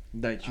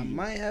 That I you,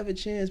 might have a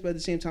chance, but at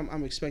the same time,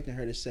 I'm expecting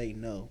her to say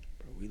no.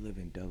 bro, we live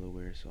in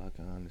Delaware, so I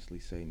can honestly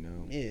say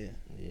no. Yeah.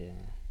 Yeah.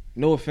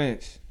 No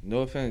offense,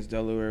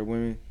 Delaware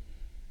women,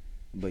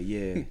 but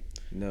yeah,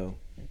 no,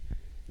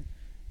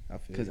 I feel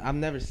because you. I've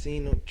never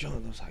seen no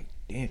junk. I was like,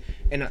 damn,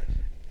 and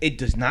it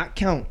does not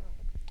count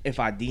if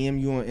I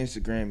DM you on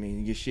Instagram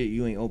and your shit,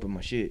 you ain't open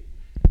my shit.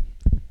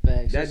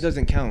 Facts. That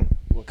doesn't count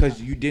What because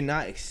kind? you did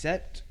not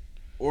accept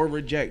or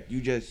reject.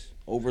 You just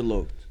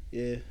overlooked.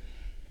 Yeah.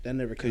 That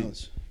never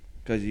counts.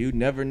 Cause you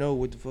never know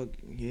what the fuck.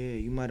 Yeah,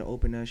 you might have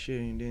opened that shit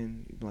and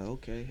then you be like,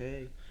 okay,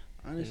 hey.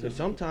 Honestly, But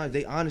sometimes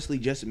they honestly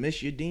just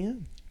miss your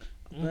DM.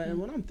 but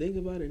when I'm thinking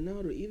about it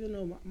now, though, even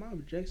though my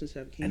objections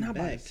have came And I'm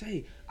about back, to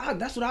say,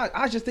 that's what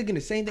I was just thinking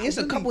the same thing. It's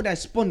a really- couple that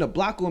spun the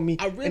block on me,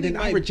 I really and then I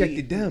might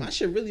rejected be, them. My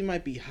shit really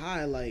might be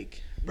high,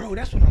 like Bro,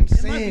 that's what I'm it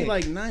saying. might be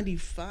like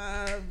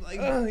 95. Like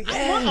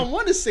yeah. I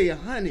want to say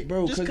 100,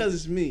 Bro, just 'cause- because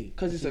it's me.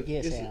 Cause it's You a,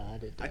 can't it's say a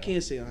 100. I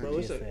can't say 100. bro,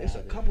 it's Can't say a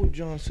 100. couple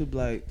Johns who be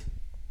like,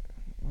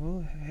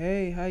 oh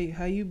hey,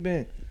 how you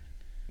been?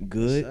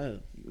 Good. What's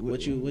up?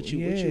 What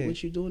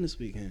you doing this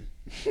weekend?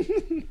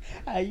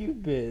 How you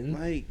been?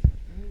 Like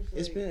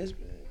it's been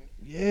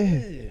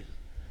Yeah.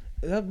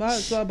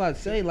 That's what I'm about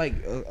to say. Like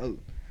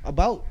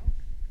about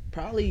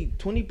probably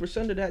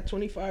 20% of that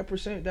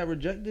 25% that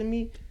rejected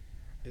me.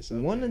 It's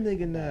One a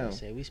nigga now. I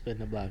say we spend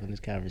the block on this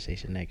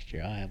conversation next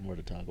year. I'll have more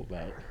to talk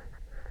about.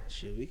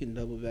 Shit, we can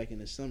double back in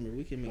the summer.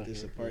 We can make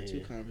this a part 2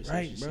 Yeah. conversation.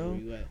 Right, see bro. where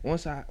you at.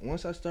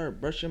 Once I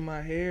start brushing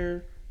my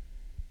hair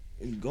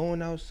and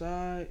going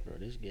outside, Bro,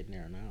 this getting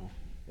there now.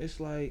 it's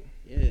like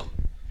Yeah.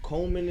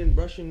 combing and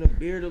brushing the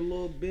beard a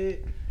little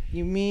bit.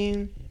 You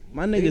mean?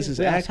 My niggas is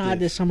outside active.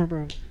 this summer,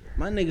 bro.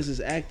 My niggas is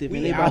active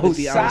and We they about to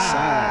be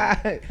outside.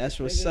 outside. That's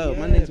what's Nigga, up.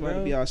 My yeah, niggas about bro.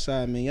 to be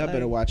outside, man. Y'all Like,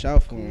 better watch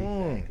out for Come them.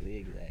 on.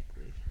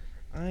 Exactly.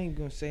 I ain't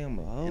gonna say I'm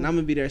a hoe. And I'm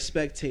gonna be there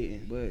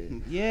spectating.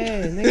 but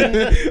yeah,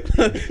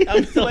 nigga.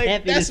 I'm so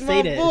happy to that's say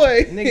my that.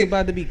 boy. Nigga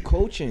about to be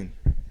coaching.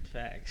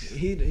 Facts.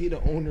 He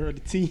the owner of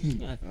the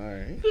team. All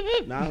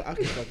right. Nah, I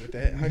can fuck with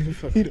that. I can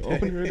fuck He with the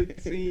that. owner of the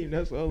team.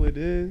 That's all it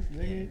is,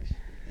 nigga.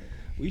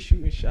 We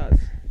shooting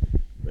shots,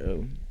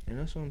 bro. And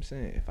that's what I'm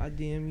saying. If I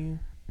DM you,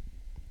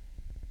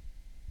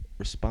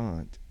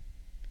 respond.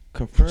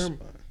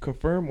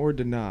 Confirm or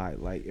deny.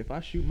 Like if I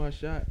shoot my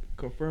shot,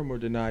 confirm or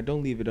deny.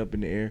 Don't leave it up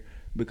in the air,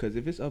 because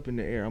if it's up in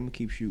the air, I'm gonna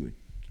keep shooting.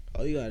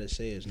 All you gotta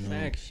say is no.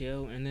 Facts,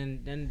 yo. And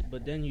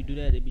then you do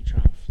that, they be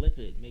trying to flip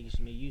it, make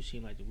you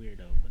seem like the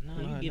weirdo. But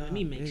no, you giving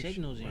me mixed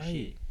signals and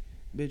shit.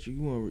 Bitch, you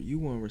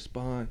want to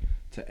respond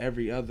to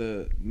every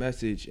other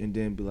message and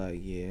then be like,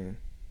 yeah,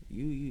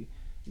 you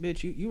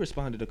bitch, you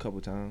responded a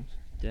couple times.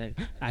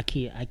 I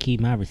keep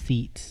my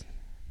receipts.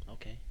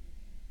 Okay.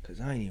 Cause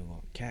I ain't even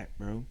want cat,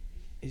 bro.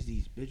 It's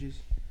these bitches.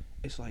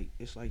 It's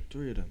like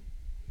 3 of them,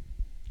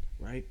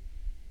 right?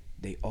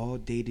 They all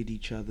dated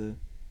each other.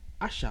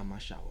 I shot my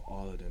shot with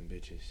all of them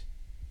bitches.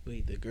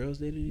 Wait, the girls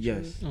dated each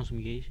Yes. other? On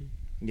some gay shit.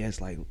 Yes,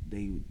 like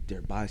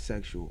they're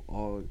bisexual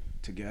all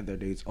together.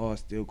 They're all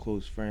still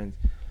close friends.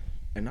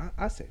 And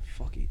I said,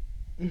 fuck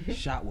it.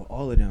 Shot with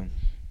all of them.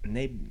 And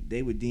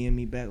they would DM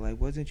me back like,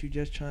 wasn't you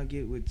just trying to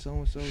get with so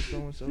and so, so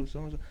and so, so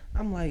and so?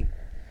 I'm like,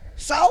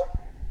 so?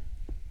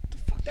 The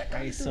fuck that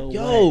guy? So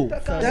Yo,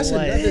 what? that's So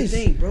what? another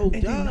thing, bro.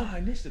 And then, Y'all-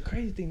 and this is the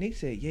crazy thing. They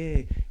said,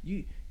 yeah,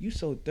 you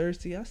so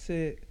thirsty. I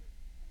said,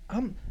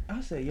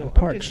 yo,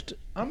 Parched.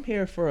 I'm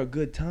here for a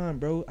good time,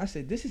 bro. I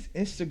said, this is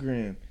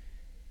Instagram.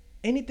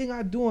 Anything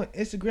I do on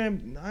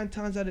Instagram, 9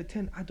 times out of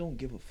 10, I don't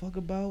give a fuck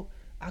about.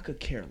 I could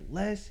care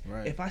less.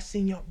 Right. If I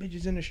seen y'all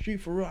bitches in the street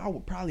for real, I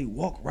would probably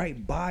walk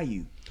right by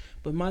you.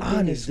 But my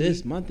thing is Honestly.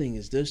 this. My thing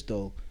is this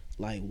though.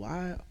 Like,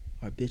 why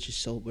are bitches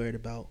so worried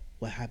about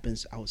what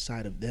happens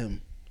outside of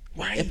them?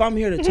 Right. If I'm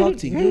here to talk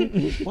to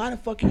you, why the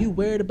fuck are you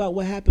worried about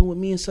what happened with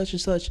me and such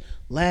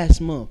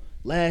last month,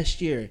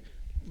 last year?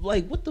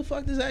 Like, what the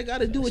fuck does that got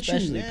to do with you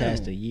Especially now?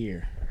 past a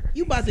year.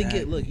 You about to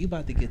Exactly. get you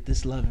about to get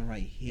this loving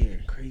right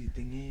here. Crazy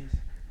thing is,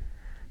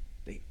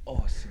 they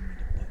all send me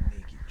the butt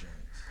naked joints.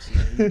 See,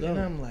 there you go. And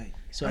I'm like,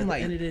 So at the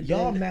end of the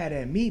y'all day- mad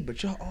at me,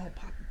 but y'all all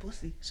popping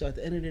pussy. So at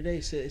the end of the day,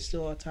 it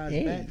still all ties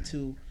Hey. back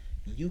to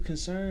you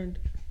concerned,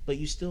 but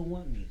you still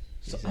want me.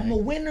 So I'm a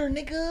winner,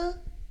 nigga.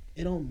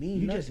 It don't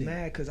mean You nothing. just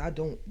mad because I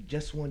don't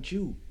just want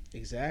you.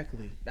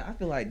 Exactly. I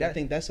feel like that. I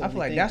think that's the I only feel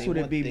like thing that's they what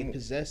it want. be. They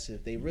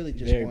possessive. They really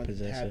just Very want to have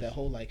possessive. that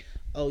whole like,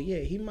 oh yeah,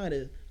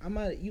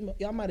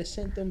 y'all might have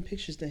sent them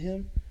pictures to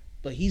him,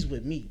 but he's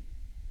with me.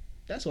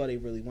 That's all they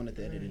really want at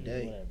the end of the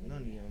day. Whatever.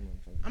 None of y'all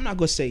motherfuckers. I'm not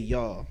gonna say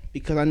y'all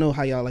because I know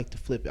how y'all like to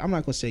flip it. I'm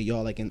not gonna say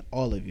y'all like in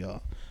all of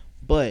y'all,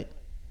 but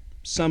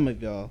some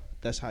of y'all,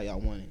 that's how y'all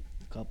want it.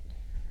 Couple.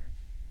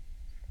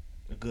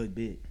 A good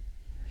bit.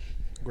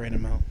 Great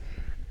amount.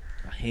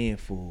 A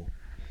handful.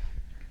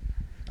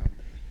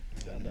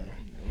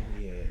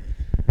 Yeah.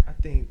 I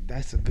think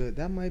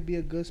that might be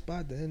a good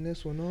spot to end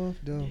this one off,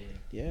 though.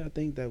 Yeah, I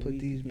think that Put we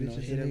these you know,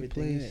 bitches hit in their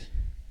everything place.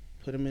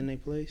 Put them in their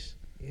place.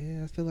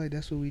 Yeah, I feel like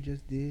that's what we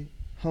just did.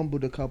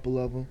 Humbled a couple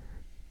of them.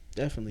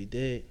 Definitely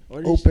did.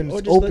 Or Open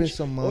let you-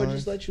 some Or minds.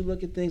 just let you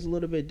look at things a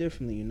little bit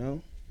differently, you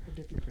know?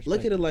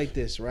 Look at it like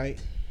this, right?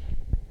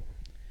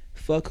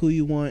 Fuck who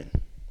you want.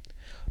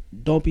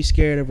 Don't be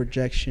scared of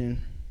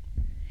rejection.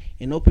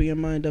 And open your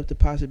mind up to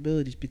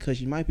possibilities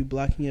because you might be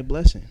blocking your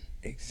blessing.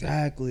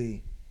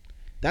 Exactly.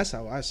 That's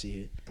how I see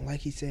it. And like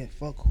he said,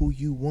 fuck who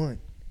you want.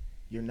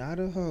 You're not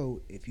a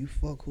hoe if you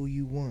fuck who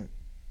you want.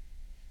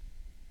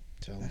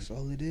 So, That's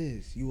all it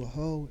is. You a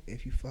hoe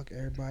if you fuck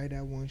everybody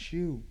that wants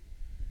you.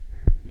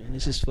 man,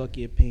 this is Fuck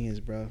Your Opinions,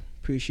 bro.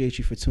 Appreciate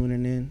you for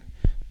tuning in.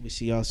 We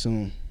see y'all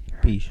soon.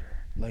 Peace.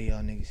 Love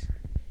y'all niggas.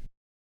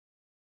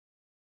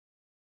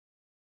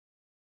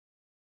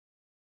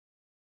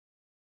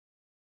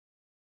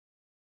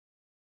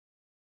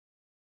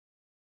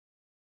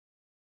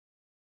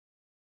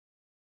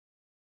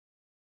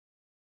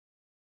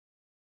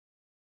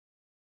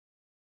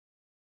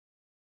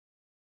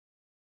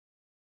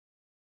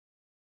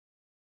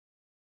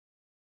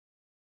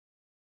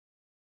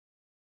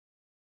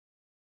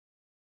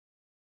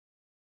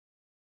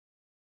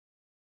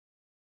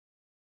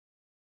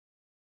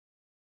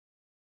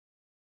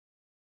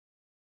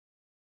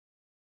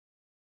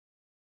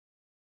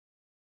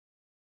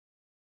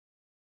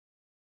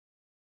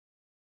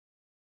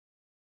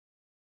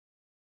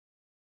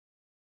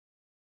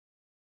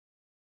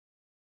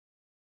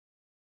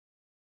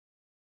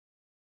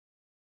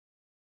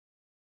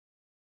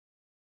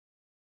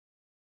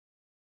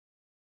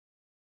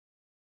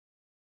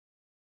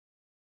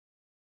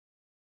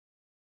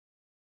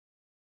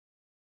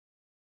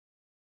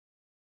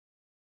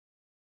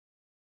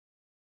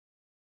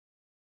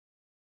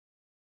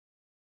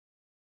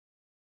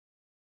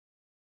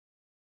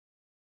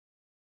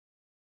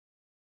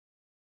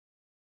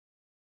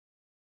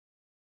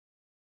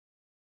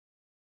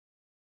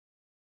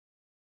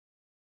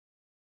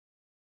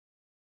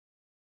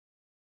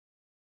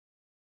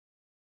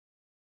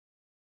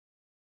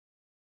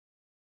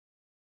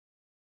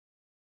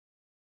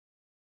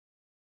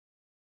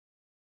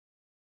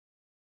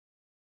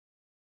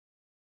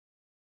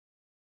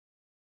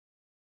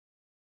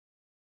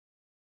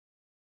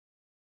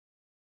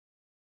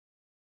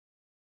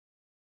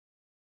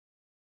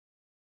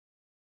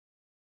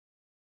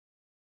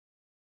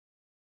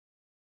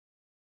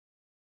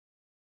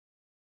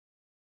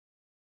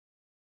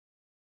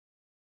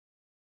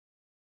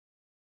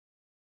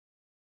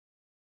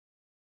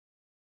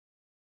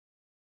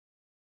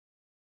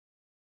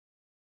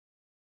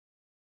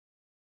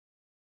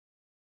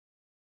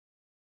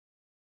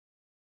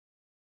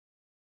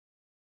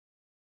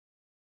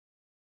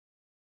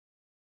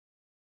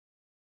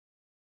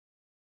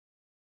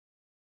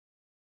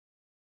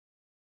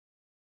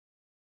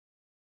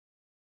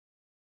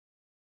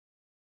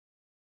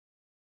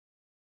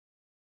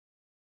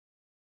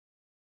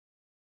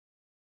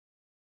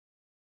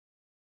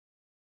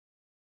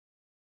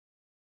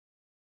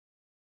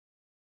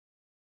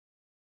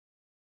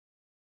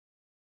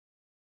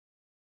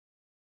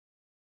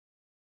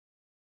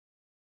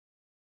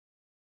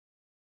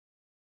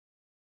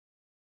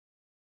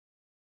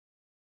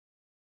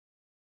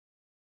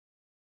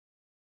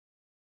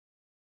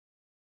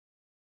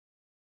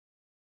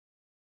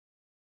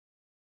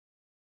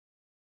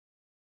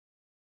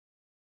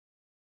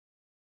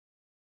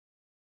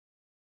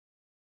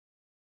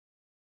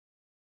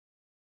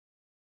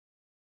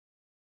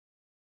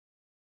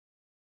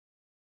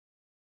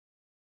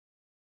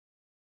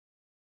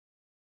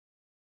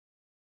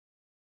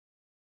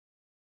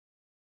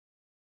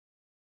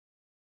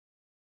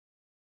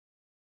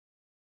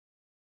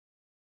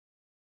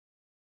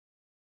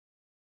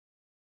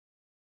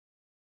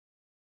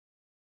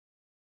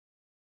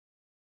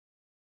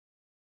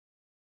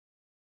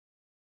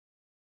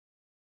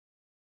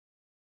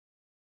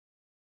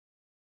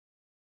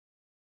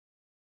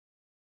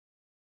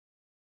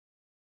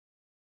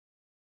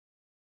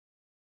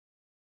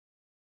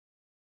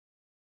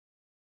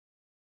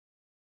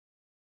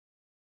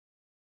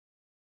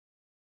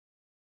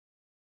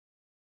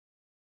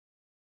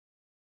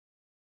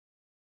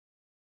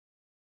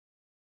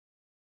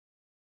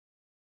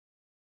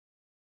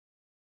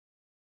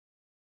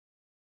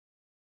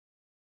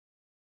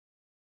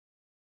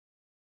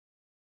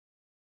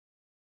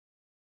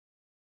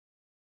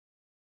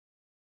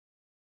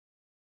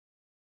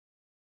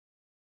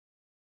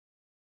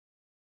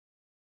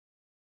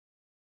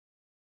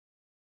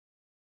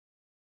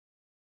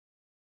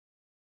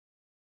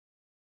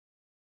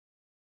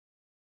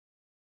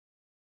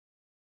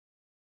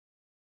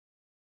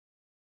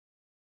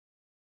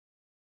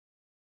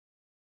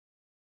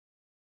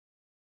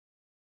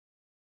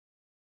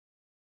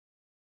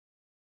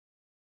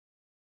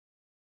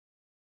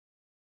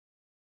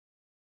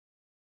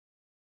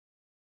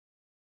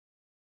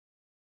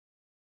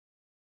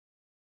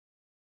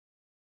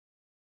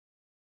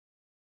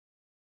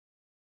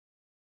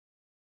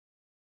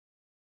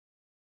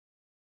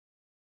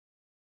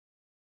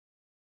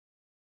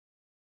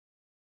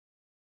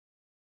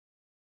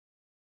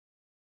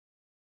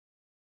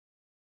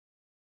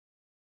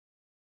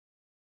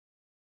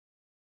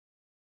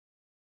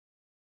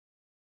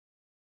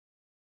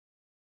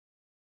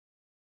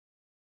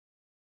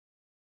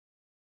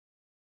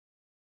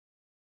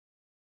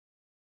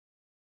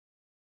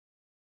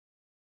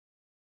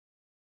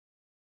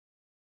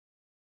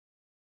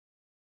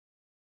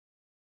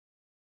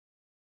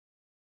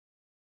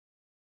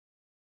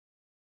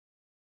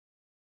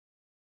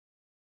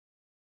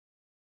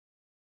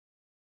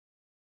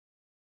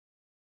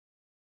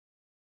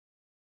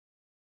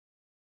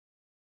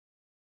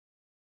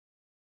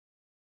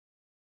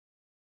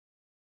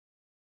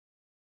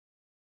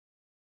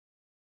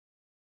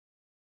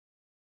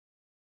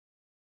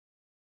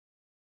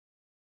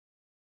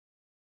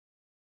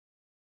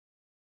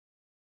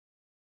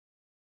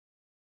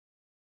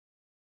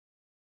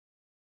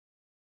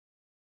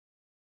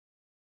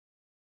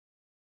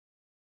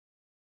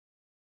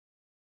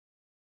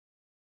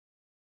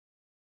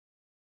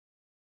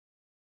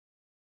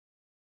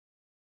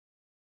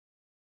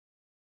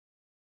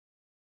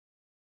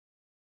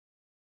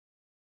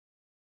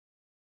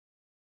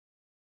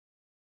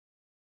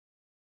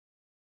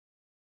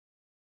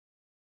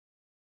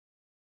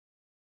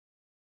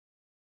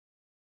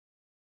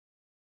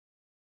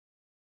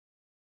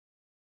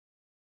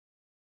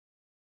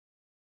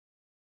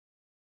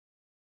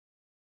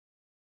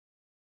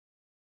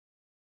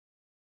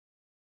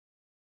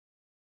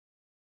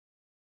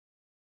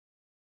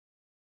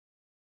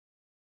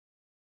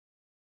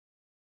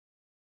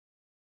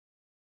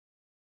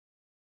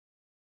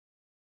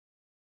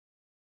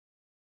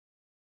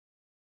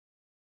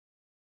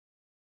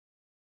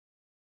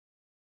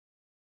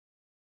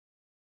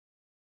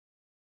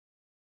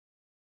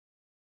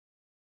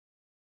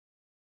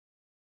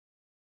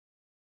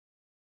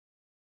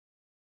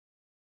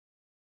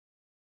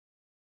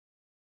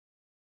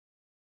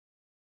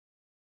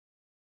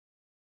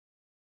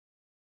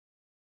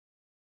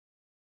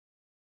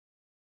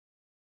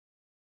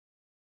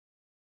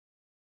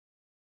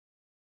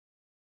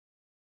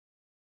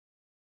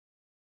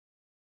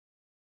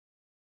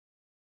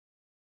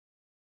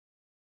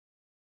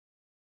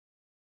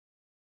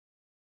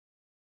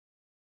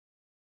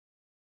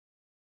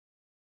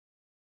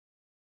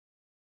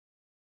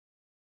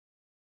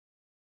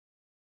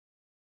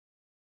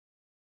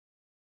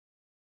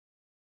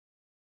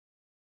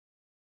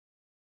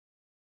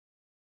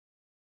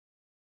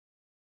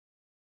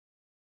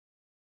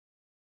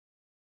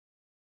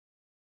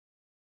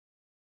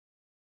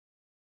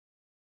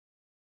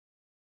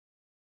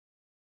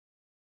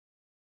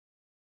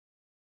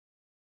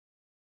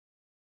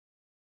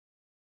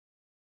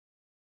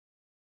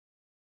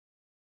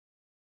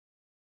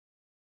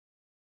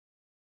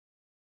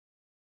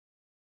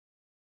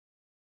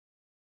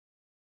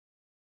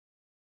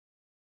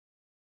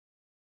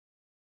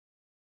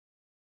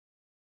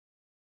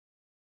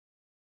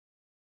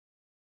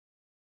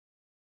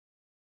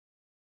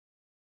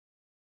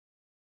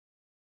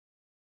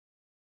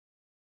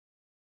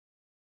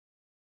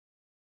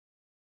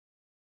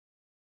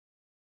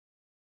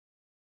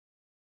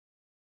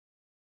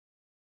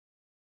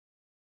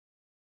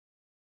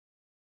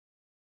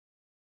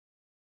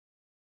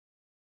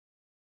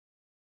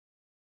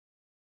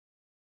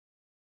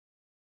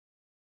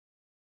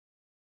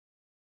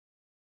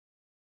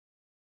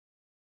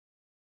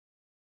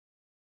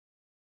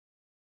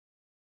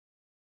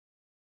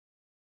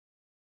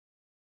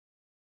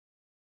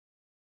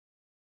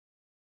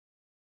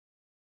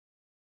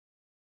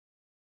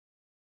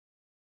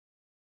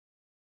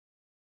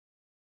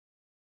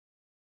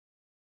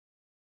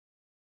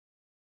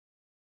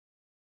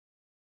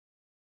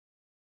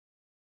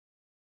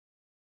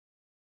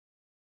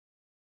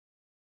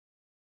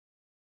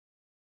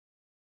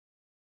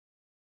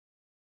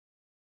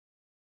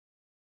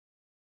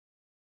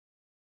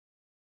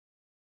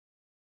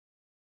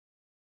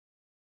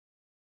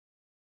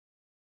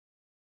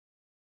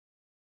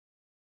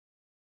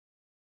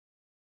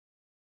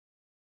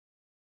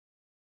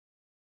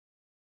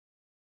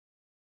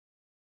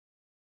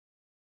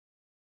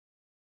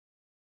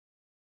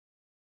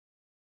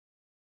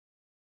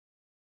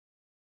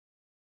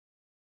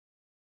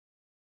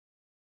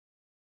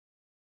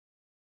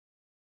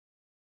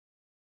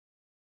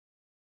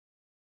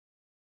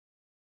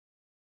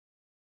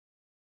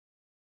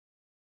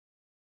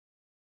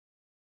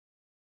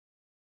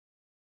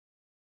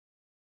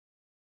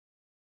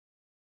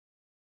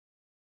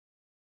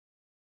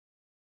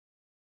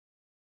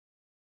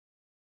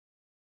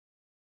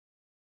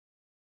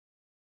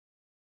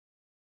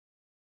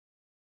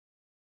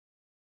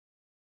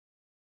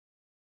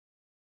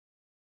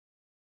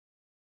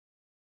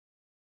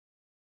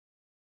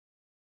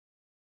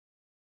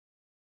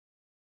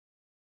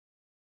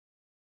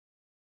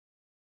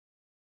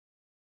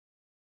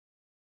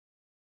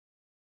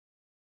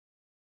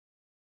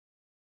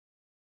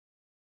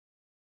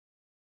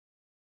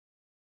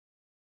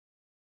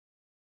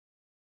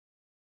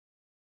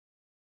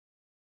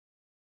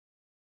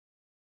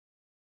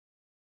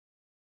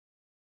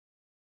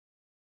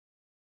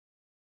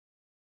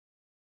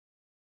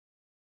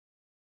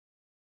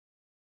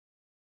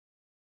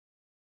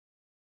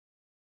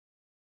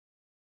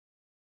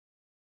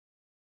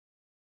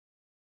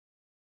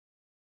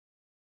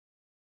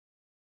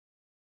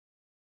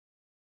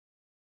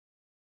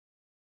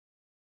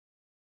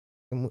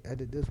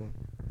 Edit this one.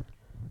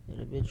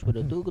 The bitch with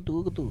a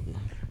dooga. All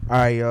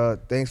right, y'all.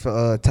 Thanks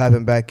for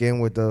typing back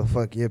in with the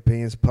Fuck Your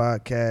Opinions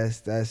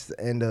podcast. That's the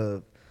end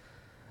of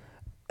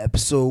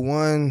episode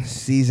 1,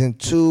 season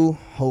 2.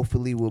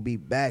 Hopefully, we'll be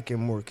back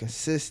and more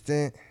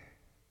consistent.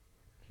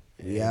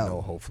 Yeah, no,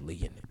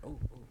 hopefully.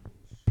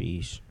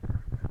 Peace.